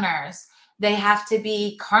be runners. They have to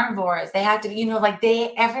be carnivores. They have to, like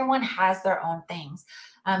everyone has their own things.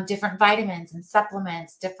 Different vitamins and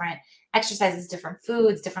supplements, different exercises, different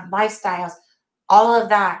foods, different lifestyles. All of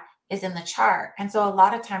that is in the chart. And so a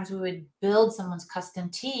lot of times we would build someone's custom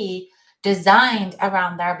tea designed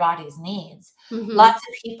around their body's needs. Mm-hmm. Lots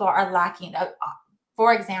of people are lacking.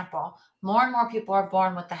 For example, more and more people are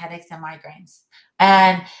born with the headaches and migraines.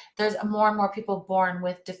 And there's more and more people born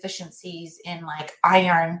with deficiencies in like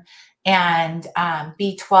iron and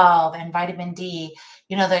B12 and vitamin D.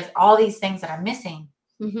 There's all these things that are missing.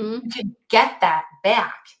 Mhm. You can get that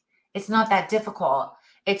back. It's not that difficult.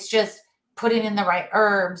 It's just putting in the right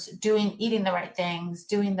herbs, eating the right things,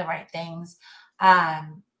 doing the right things.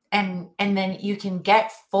 Um, and then you can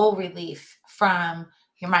get full relief from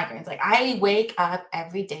your migraines. Like I wake up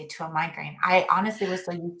every day to a migraine. I honestly was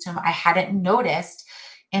so used to them. I hadn't noticed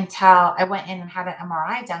until I went in and had an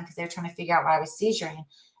MRI done because they were trying to figure out why I was seizuring.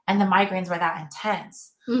 And the migraines were that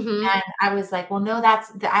intense. Mhm. And I was like, well, no,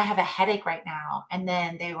 I have a headache right now. And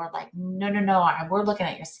then they were like, no, no, no, we're looking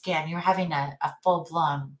at your scan. You're having a full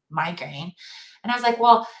blown migraine. And I was like,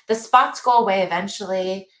 well, the spots go away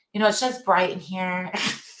eventually. It's just bright in here.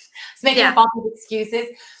 It's making Yeah. up all these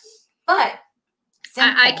excuses. But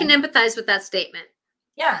since I can then, empathize with that statement.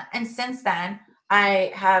 yeah. And since then,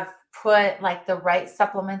 I have put like the right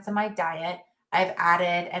supplements in my diet. I've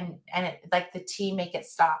added like the tea make it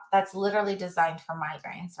stop. That's literally designed for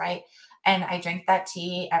migraines, right? And I drink that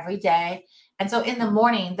tea every day. And so in the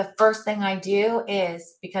morning, the first thing I do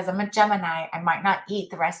is because I'm a Gemini, I might not eat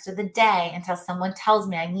the rest of the day until someone tells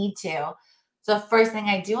me I need to. So the first thing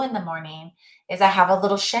I do in the morning is I have a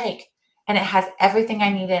little shake and it has everything I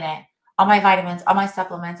need in it, all my vitamins, all my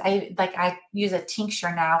supplements. I use a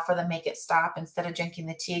tincture now for the make it stop instead of drinking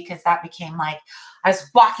the tea because that became like I was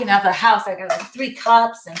walking out of the house. I got like 3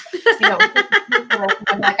 cups and I'm like,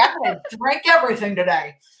 I'm gonna drink everything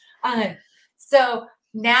today. So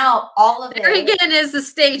now all of There it, again is the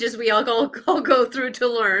stages we all go through to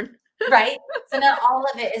learn. right? So now all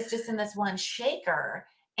of it is just in this one shaker.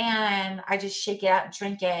 And I just shake it out,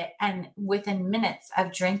 drink it, and within minutes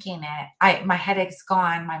of drinking it, my headache's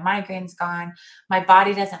gone, my migraine's gone, my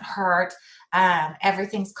body doesn't hurt,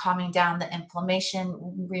 everything's calming down, the inflammation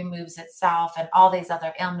removes itself, and all these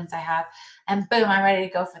other ailments I have, and boom, I'm ready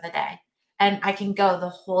to go for the day, and I can go the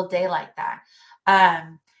whole day like that.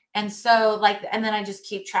 And so and then I just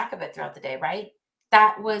keep track of it throughout the day, right?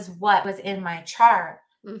 That was what was in my chart.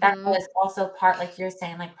 That Mhm. was also part, like you're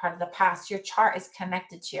saying, like part of the past. Your chart is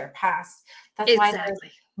connected to your past. That's why there's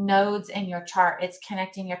Exactly. nodes in your chart. It's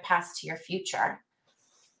connecting your past to your future.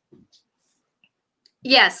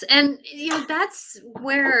 Yes, and that's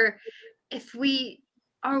where if we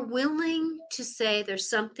are willing to say there's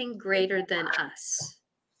something greater than us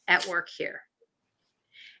at work here,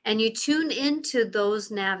 and you tune into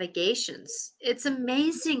those navigations, it's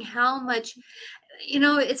amazing how much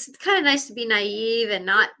it's kind of nice to be naive and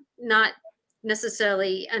not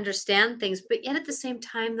necessarily understand things, but yet at the same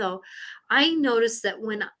time though, I notice that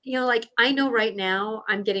when like I know right now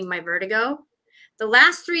I'm getting my vertigo. The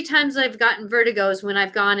last 3 times I've gotten vertigo is when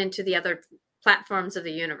I've gone into the other platforms of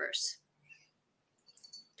the universe.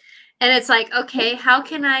 And it's like, okay, how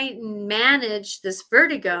can I manage this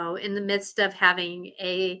vertigo in the midst of having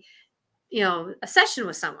a session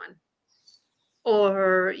with someone?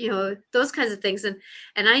 Or those kinds of things, and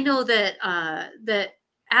I know that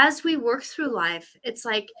as we work through life, it's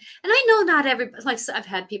like, and I know not everybody, like I've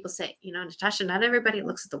had people say, Natasha, not everybody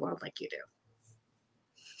looks at the world like you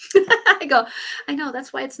do. I go, I know,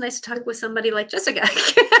 that's why it's nice to talk with somebody like Jessica.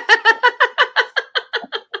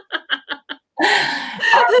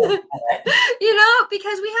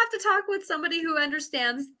 Because we have to talk with somebody who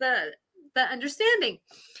understands the understanding,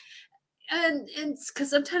 and because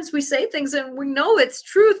sometimes we say things and we know it's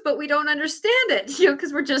truth but we don't understand it,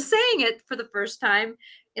 because we're just saying it for the first time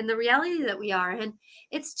in the reality that we are. And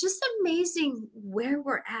it's just amazing where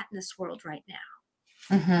we're at in this world right now,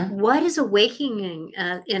 Mm-hmm. what is awakening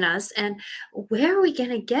in us, and where are we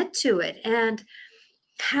going to get to it, and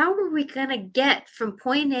how are we going to get from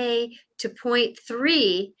point A to point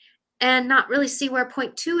 3 and not really see where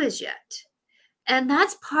point 2 is yet. And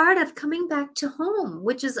that's part of coming back to home,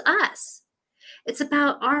 which is us. It's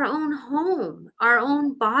about our own home, our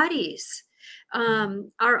own bodies,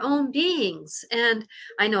 our own beings. And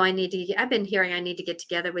I know I've been hearing I need to get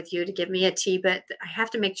together with you to give me a tea, but I have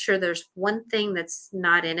to make sure there's one thing that's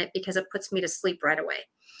not in it because it puts me to sleep right away.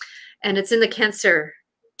 And it's in the cancer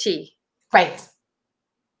tea. Right.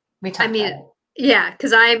 We I talked about mean, yeah,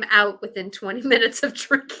 because I'm out within 20 minutes of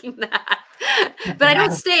drinking that. But I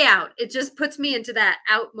don't it. stay out. It just puts me into that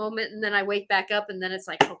out moment. And then I wake back up and then it's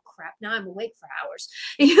like, oh crap, now I'm awake for hours.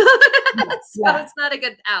 So Yeah. it's not a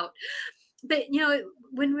good out. But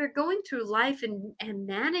when we're going through life and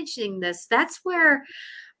managing this, that's where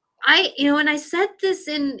and I said this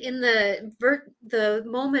in the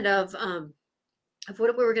moment of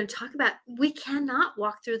what we were going to talk about. We cannot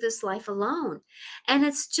walk through this life alone. And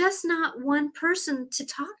it's just not one person to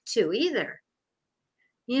talk to either.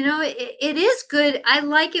 It is good. I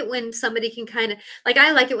like it when somebody can kind of, like,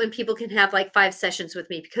 I like it when people can have like 5 sessions with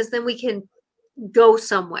me because then we can go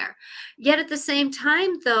somewhere. Yet at the same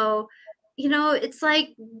time, though, it's like,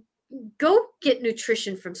 go get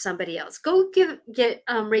nutrition from somebody else. Go get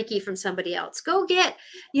Reiki from somebody else. Go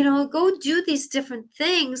do these different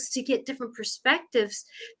things to get different perspectives,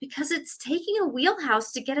 because it's taking a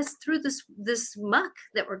wheelhouse to get us through this muck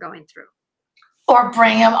that we're going through. Or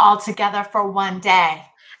bring them all together for one day.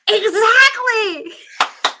 Exactly.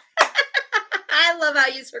 I love how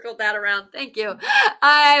you circled that around. Thank you.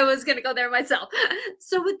 I was going to go there myself.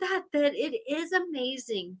 So with that it is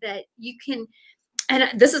amazing that you can.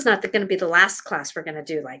 And this is not going to be the last class we're going to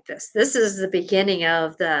do like this. This is the beginning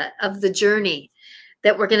of the journey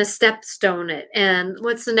that we're going to stepstone it. And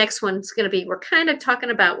what's the next one? It's going to be, we're kind of talking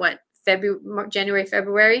about what, January,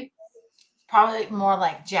 February? Probably more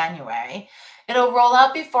like January. It'll roll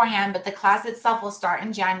out beforehand, but the class itself will start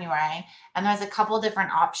in January. And there's a couple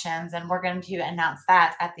different options, and we're going to announce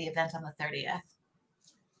that at the event on the 30th.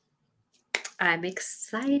 I'm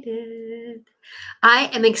excited. I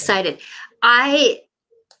am excited.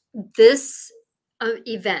 This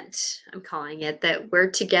event, I'm calling it, that we're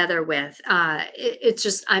together with, it's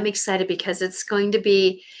just, I'm excited because it's going to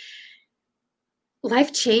be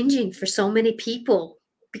life-changing for so many people,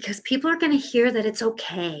 because people are going to hear that it's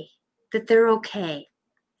okay, that they're okay.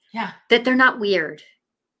 Yeah. That they're not weird.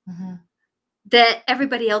 Mm-hmm. That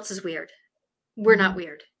everybody else is weird. We're not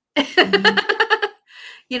weird.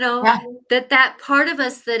 Yeah. That part of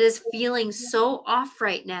us that is feeling so off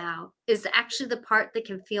right now is actually the part that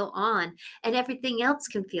can feel on, and everything else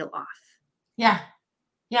can feel off. Yeah.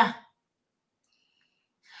 Yeah.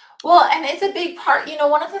 Well, and it's a big part.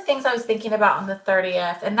 One of the things I was thinking about on the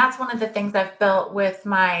 30th, and that's one of the things I've built with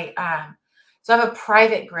my, so I have a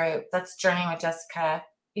private group that's Journeying with Jessica,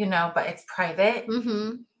 but it's private.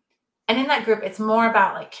 Mm-hmm. And in that group, it's more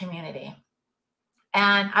about like community.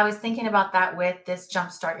 And I was thinking about that with this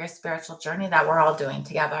Jumpstart Your Spiritual Journey that we're all doing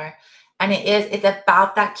together. And it's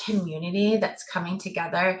about that community that's coming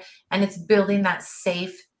together, and it's building that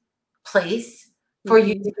safe place for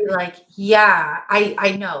you to be like, yeah,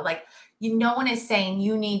 I know. Like, no one is saying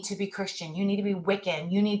you need to be Christian, you need to be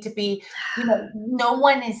Wiccan, you need to be, no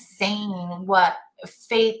one is saying what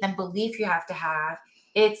faith and belief you have to have.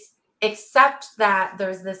 It's accept that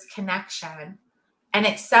there's this connection, and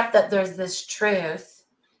accept that there's this truth,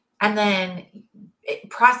 and then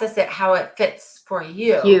process it how it fits for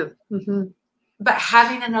you. Mm-hmm. But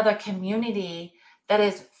having another community that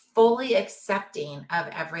is fully accepting of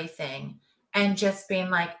everything, and just being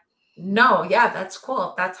like, no, yeah, that's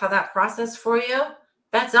cool. If that's how that process for you,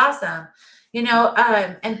 that's awesome.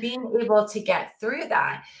 And being able to get through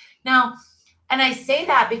that. Now, and I say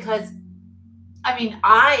that because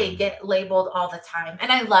I get labeled all the time,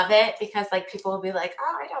 and I love it, because like people will be like,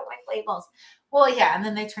 oh, I don't like labels. Well, yeah. And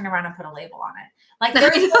then they turn around and put a label on it. Like,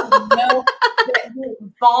 there's no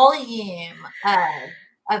volume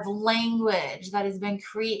of language that has been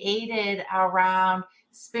created around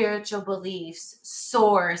spiritual beliefs,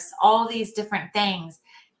 source, all these different things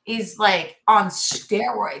is like on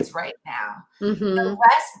steroids right now. Mm-hmm. The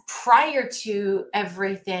rest, prior to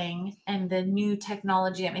everything and the new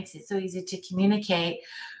technology that makes it so easy to communicate,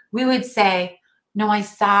 we would say, no, I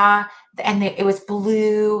saw, and it was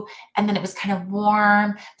blue, and then it was kind of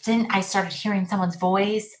warm. But then I started hearing someone's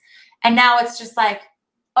voice, and now it's just like,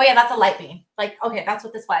 oh yeah, that's a light beam. Like, okay, that's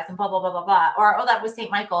what this was, and blah, blah, blah, blah, blah. Or, oh, that was St.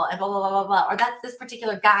 Michael, and blah, blah, blah, blah, blah. Or that's this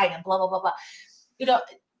particular guide, and blah, blah, blah, blah.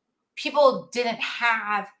 People didn't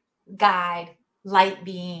have guide, light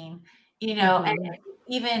being, and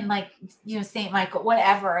even like, St. Michael,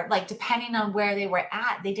 whatever, like depending on where they were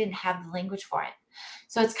at, they didn't have the language for it.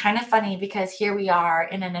 So it's kind of funny, because here we are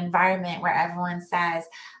in an environment where everyone says,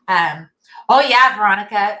 oh yeah,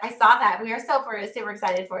 Veronica, I saw that. We are super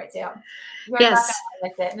excited for it too. We're not gonna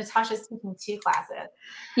with it. Natasha's taking 2 classes.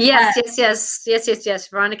 Yes.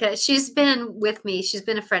 Veronica, she's been with me. She's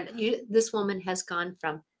been a friend. This woman has gone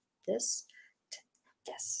from this to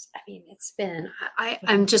this. It's been,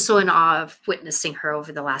 I'm just so in awe of witnessing her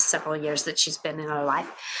over the last several years that she's been in our life.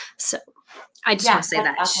 So I just want to say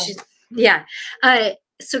that. Awesome.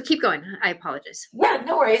 So keep going. I apologize. Yeah,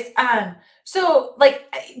 no worries. So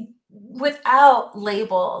like, without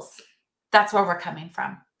labels, that's where we're coming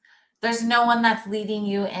from. There's no one that's leading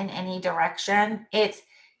you in any direction. It's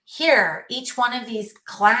here, each one of these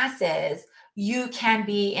classes, you can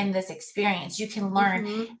be in this experience. You can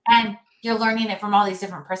learn, and you're learning it from all these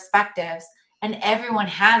different perspectives, and everyone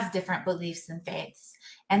has different beliefs and faiths.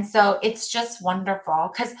 And so it's just wonderful,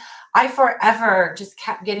 because I forever just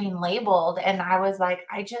kept getting labeled, and I was like,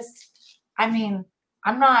 I'm just kind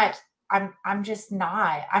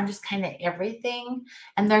of everything.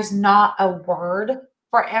 And there's not a word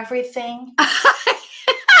for everything.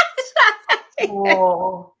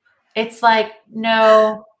 Oh, It's like,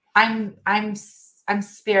 no, I'm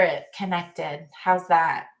spirit connected. How's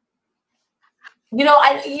that?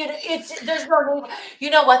 It's there's no need. You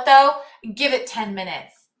know what though? Give it 10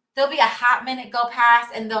 minutes. There'll be a hot minute go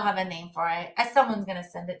past and they'll have a name for it. And someone's gonna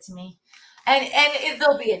send it to me.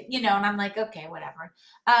 There'll be and I'm like, okay, whatever.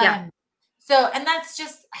 Yeah. And that's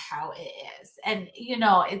just how it is. And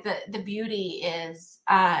the beauty is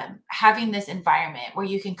having this environment where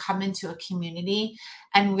you can come into a community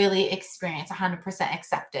and really experience 100%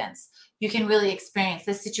 acceptance. You can really experience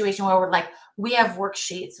this situation where we're like, we have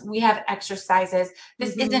worksheets, we have exercises.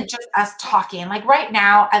 This Mhm. isn't just us talking. Like right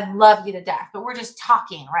now, I love you to death, but we're just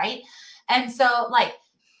talking, right? And so, like,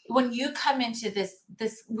 when you come into this,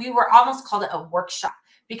 we were almost called it a workshop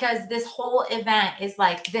because this whole event is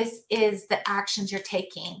like, this is the actions you're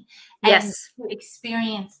taking, and Yes. to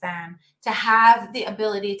experience them, to have the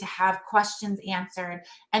ability to have questions answered,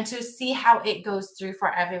 and to see how it goes through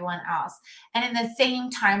for everyone else. And in the same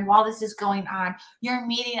time, while this is going on, you're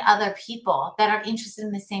meeting other people that are interested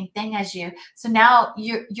in the same thing as you. So now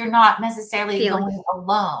you're not necessarily Feeling going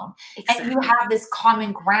alone, and you exactly. have this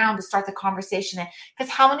common ground to start the conversation in.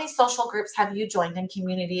 Because how many social groups have you joined in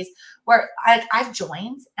communities where I've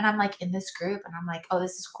joined and I'm like in this group and I'm like, oh,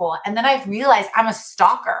 this is cool. And then I've realized I'm a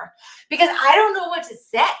stalker because I don't know what to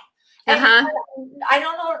say. And Uh-huh. I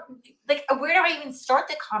don't know, like, where do I even start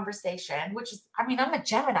the conversation? Which is, I mean, I'm a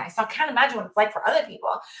Gemini, so I can't imagine what it's like for other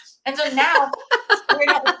people. And so now we're going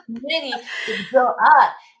to have a community that's built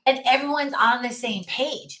up and everyone's on the same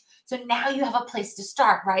page. So now you have a place to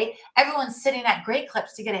start, right? Everyone's sitting at Great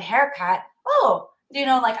Clips to get a haircut. Oh,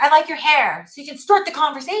 like, I like your hair. So you can start the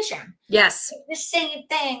conversation. Yes. The same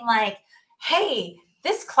thing, like, hey,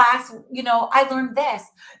 this class, I learned this.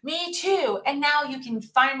 Me too. And now you can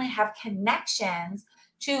finally have connections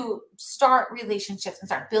to start relationships and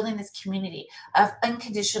start building this community of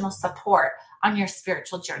unconditional support on your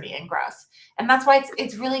spiritual journey and growth. And that's why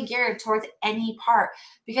it's really geared towards any part,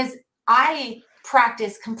 because I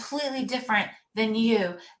practice completely different than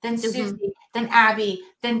you, than Mhm. Susie, than Abby,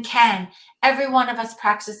 than Ken. Every one of us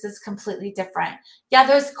practices completely different. Yeah,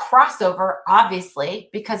 there's crossover, obviously,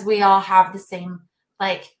 because we all have the same,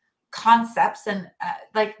 like, concepts, and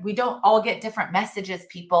like, we don't all get different messages,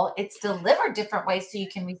 people. It's delivered different ways so you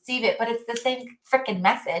can receive it, but it's the same freaking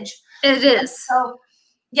message. It And is. so,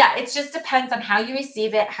 yeah, it just depends on how you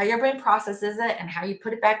receive it, how your brain processes it, and how you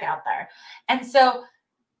put it back out there. And so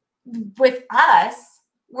with us,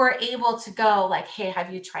 we're able to go like, hey,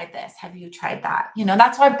 have you tried this? Have you tried that?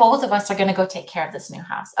 That's why both of us are going to go take care of this new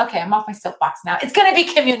house. Okay, I'm off my soapbox now. It's going to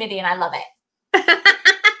be community and I love it.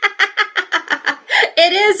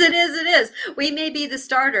 It is, it is, it is. We may be the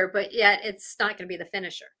starter, but yet it's not going to be the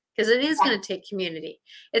finisher because it is Yeah. going to take community.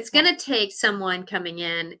 It's Yeah. going to take someone coming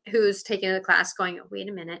in who's taking the class going, wait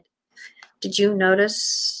a minute, did you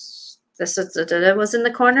notice this was in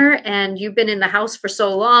the corner? And you've been in the house for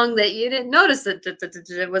so long that you didn't notice that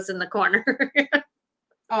it was in the corner.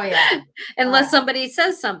 Oh yeah. Oh Unless yeah. somebody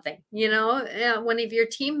says something, one of your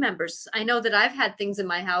team members. I know that I've had things in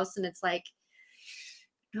my house and it's like,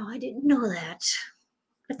 no, I didn't know that.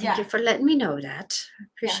 But thank Yeah. you for letting me know that. I Yeah.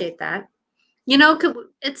 appreciate that.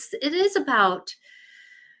 It is about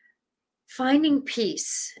finding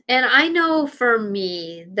peace. And I know for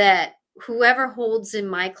me that whoever holds in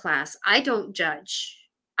my class, I don't judge.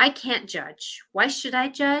 I can't judge. Why should I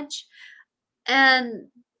judge? And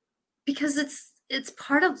because it's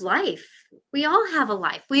part of life. We all have a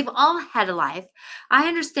life. We've all had a life. I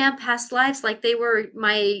understand past lives like they were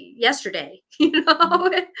my yesterday,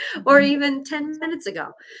 or Mhm. even 10 minutes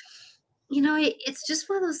ago. It's just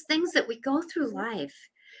one of those things that we go through life.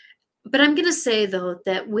 But I'm going to say, though,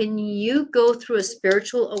 that when you go through a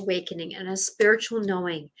spiritual awakening and a spiritual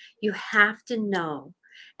knowing, you have to know.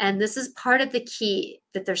 And this is part of the key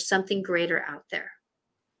that there's something greater out there.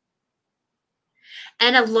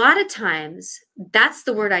 And a lot of times, that's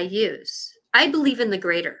the word I use. I believe in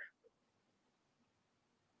Mhm.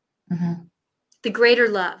 the greater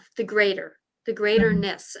love, the Mhm.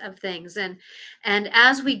 greaterness of things. And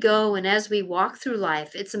as we go and as we walk through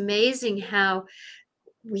life, it's amazing how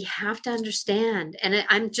we have to understand. And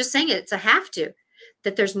I'm just saying it's a have to,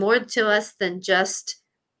 that there's more to us than just,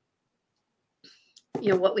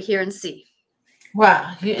 what we hear and see.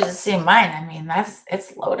 Well, you just see mine. I mean,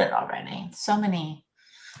 it's loaded already. So many.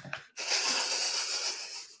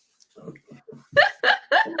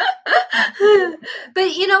 But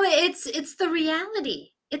it's the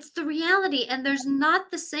reality. It's the reality, and there's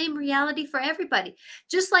not the same reality for everybody.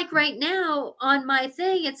 Just like right now on my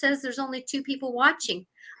thing, it says there's only 2 people watching.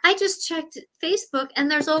 I just checked Facebook, and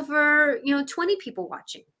there's over 20 people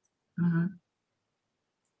watching. Mhm.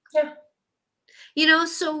 Yeah.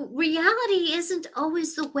 So reality isn't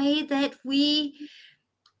always the way that we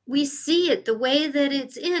see it, the way that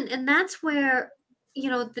it's in. And that's where,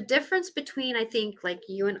 the difference between, I think, like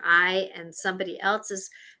you and I and somebody else is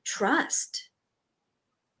trust.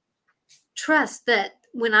 Trust that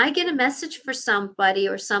when I get a message for somebody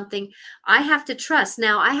or something, I have to trust.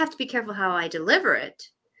 Now, I have to be careful how I deliver it.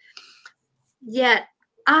 Yet,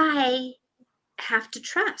 I have to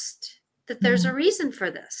trust that there's a Mm-hmm. reason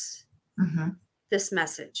for Mm-hmm. this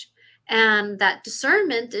message. And that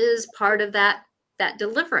discernment is part of that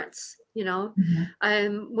deliverance.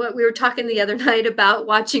 Mm-hmm. What we were talking the other night about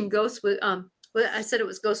watching Ghost with I said it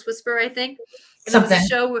was Ghost Whisperer, I think. And it was a Something.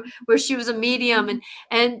 show where she was a medium,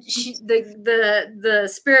 and she the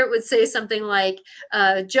spirit would say something like,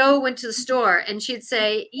 Joe went to the store, and she'd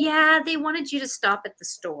say, yeah, they wanted you to stop at the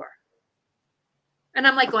store. And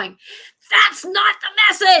I'm like going, that's not the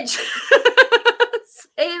message.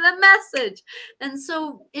 Say the message. And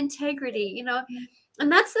so integrity, and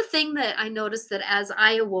that's the thing that I noticed, that as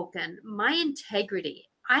I awoken, my integrity,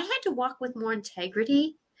 I had to walk with more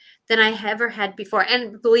integrity than I ever had before.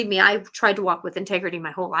 And believe me, I tried to walk with integrity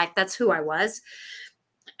my whole life. That's who I was.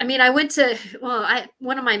 I mean, I went to,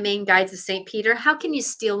 one of my main guides is St. Peter. How can you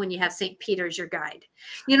steal when you have St. Peter as your guide?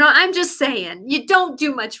 I'm just saying, you don't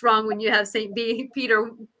do much wrong when you have Peter.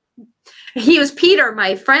 He was Peter,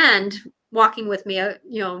 my friend, walking with me,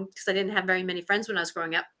 because I didn't have very many friends when I was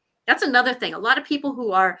growing up. That's another thing. A lot of people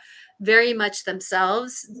who are very much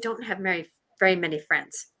themselves don't have very many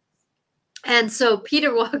friends. And so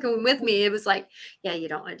Peter walking with me, it was like, yeah, you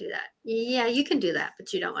don't want to do that. Yeah, you can do that,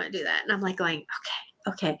 but you don't want to do that. And I'm like going,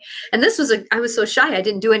 okay. And I was so shy, I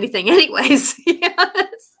didn't do anything anyways.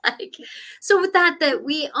 It's like, so with that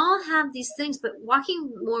we all have these things, but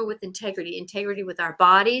walking more with integrity with our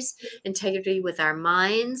bodies, integrity with our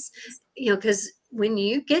minds, because when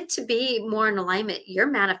you get to be more in alignment, you're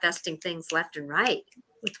manifesting things left and right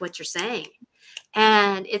with what you're saying.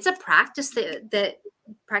 And it's a practice that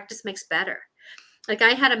practice makes better. Like, I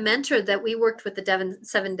had a mentor that we worked with the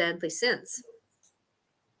seven deadly sins,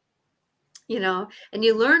 and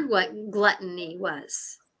you learned what gluttony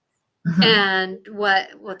was. Mm-hmm. And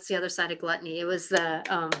what's the other side of gluttony? It was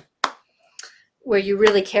the where you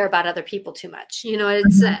really care about other people too much.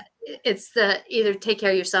 Mm-hmm. It's the either take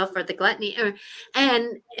care of yourself or the gluttony,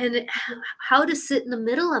 and how to sit in the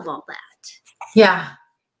middle of all that. Yeah.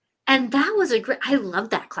 And that was I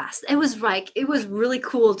love that class. It was really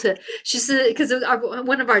cool she said, because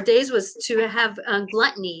one of our days was to have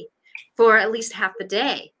gluttony for at least half the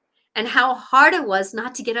day, and how hard it was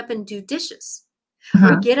not to get up and do dishes, or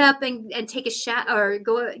Mm-hmm. get up and take a shower,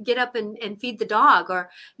 or get up and feed the dog, or,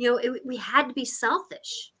 we had to be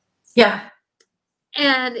selfish. Yeah.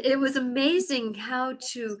 And it was amazing how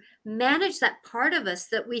to manage that part of us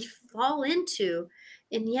that we fall into.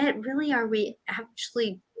 And yet, really, are we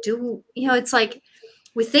actually it's like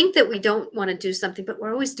we think that we don't want to do something, but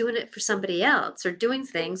we're always doing it for somebody else or doing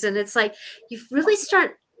things. And it's like you really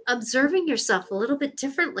start observing yourself a little bit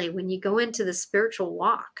differently when you go into the spiritual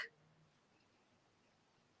walk.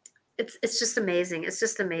 It's just amazing. It's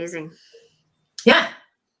just amazing. Yeah.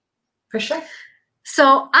 For sure.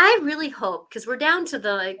 So I really hope, because we're down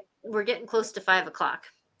to we're getting close to 5 o'clock.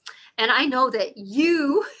 And I know that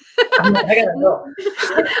you, I gotta go.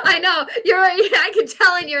 I know I can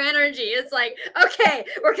tell in your energy. It's like, okay,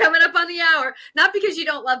 we're coming up on the hour. Not because you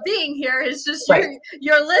don't love being here. It's just Right.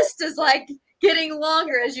 your list is like getting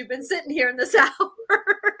longer as you've been sitting here in this hour.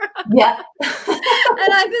 Yeah.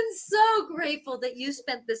 And I've been so grateful that you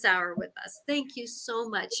spent this hour with us. Thank you so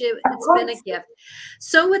much. It's been a gift.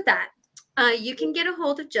 So with that, you can get a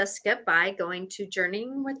hold of Jessica by going to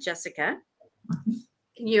Journeying with Jessica.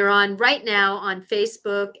 You're on right now on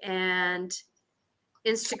Facebook and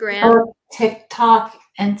Instagram. TikTok,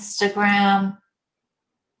 Instagram.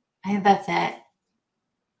 I think that's it.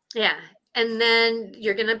 Yeah. And then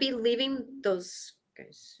you're going to be leaving those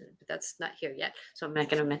guys, but that's not here yet. So I'm not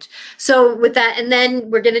going to mention. So with that, and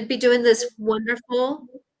then we're going to be doing this wonderful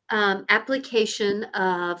application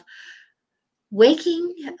of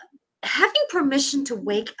having permission to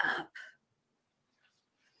wake up.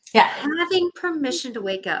 Yeah. Having permission to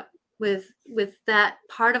wake up with that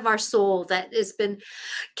part of our soul that has been,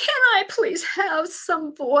 can I please have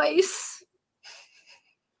some voice?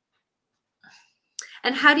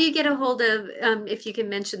 And how do you get a hold of, if you can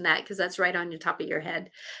mention that, because that's right on the top of your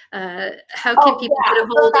head. How can people get a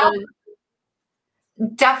hold of?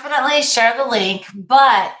 Definitely share the link,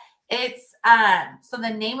 but it's so the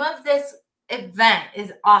name of this event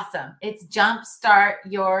is awesome. It's Jumpstart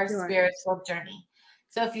Your Spiritual Journey.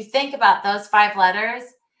 So if you think about those 5 letters,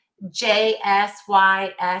 jsysj.info.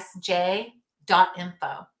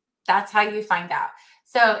 That's how you find out.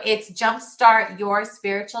 So it's Jumpstart Your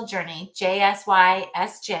Spiritual Journey,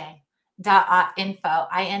 jsysj.info,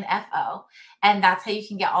 info. And that's how you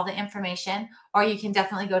can get all the information. Or you can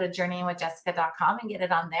definitely go to journeyingwithjessica.com and get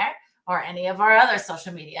it on there, or any of our other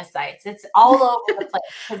social media sites. It's all over the place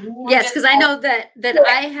because we were Yes, just because I all know that quick.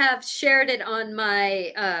 I have shared it on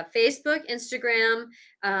my Facebook, Instagram,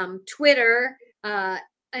 Twitter,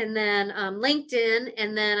 and then LinkedIn,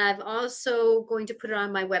 and then I've also going to put it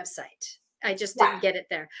on my website. I just Yeah, didn't get it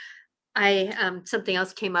there. I something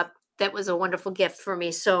else came up that was a wonderful gift for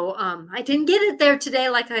me, so I didn't get it there today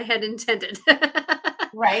like I had intended.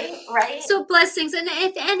 right, right. So blessings. And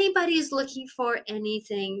if anybody's looking for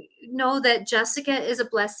anything, know that Jessica is a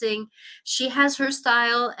blessing. She has her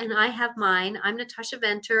style and I have mine. I'm Natasha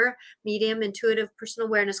Venter, medium intuitive personal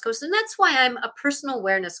awareness coach. And that's why I'm a personal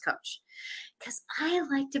awareness coach, because I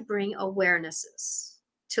like to bring awarenesses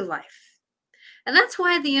to life. And that's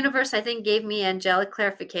why the universe, I think, gave me angelic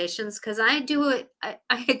clarifications, because I do it.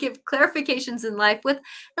 I give clarifications in life with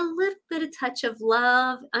a little bit of touch of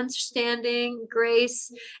love, understanding,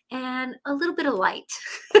 grace, and a little bit of light.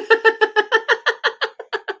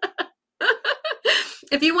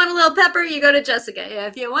 If you want a little pepper, you go to Jessica. Yeah,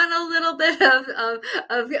 if you want a little bit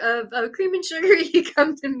of cream and sugar, you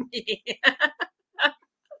come to me.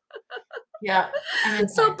 Yeah, I'm in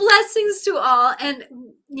So there. blessings to all. And,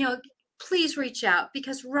 please reach out,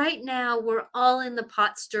 because right now we're all in the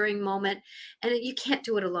pot stirring moment and you can't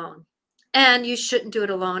do it alone. And you shouldn't do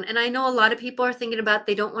it alone. And I know a lot of people are thinking about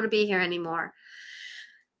they don't want to be here anymore.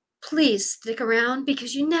 Please stick around,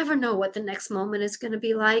 because you never know what the next moment is going to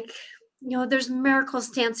be like. There's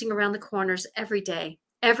miracles dancing around the corners every day,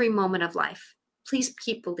 every moment of life. Please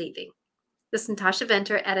keep believing. This is Natasha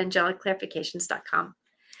Venter at angelicclarifications.com.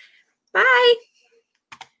 Bye.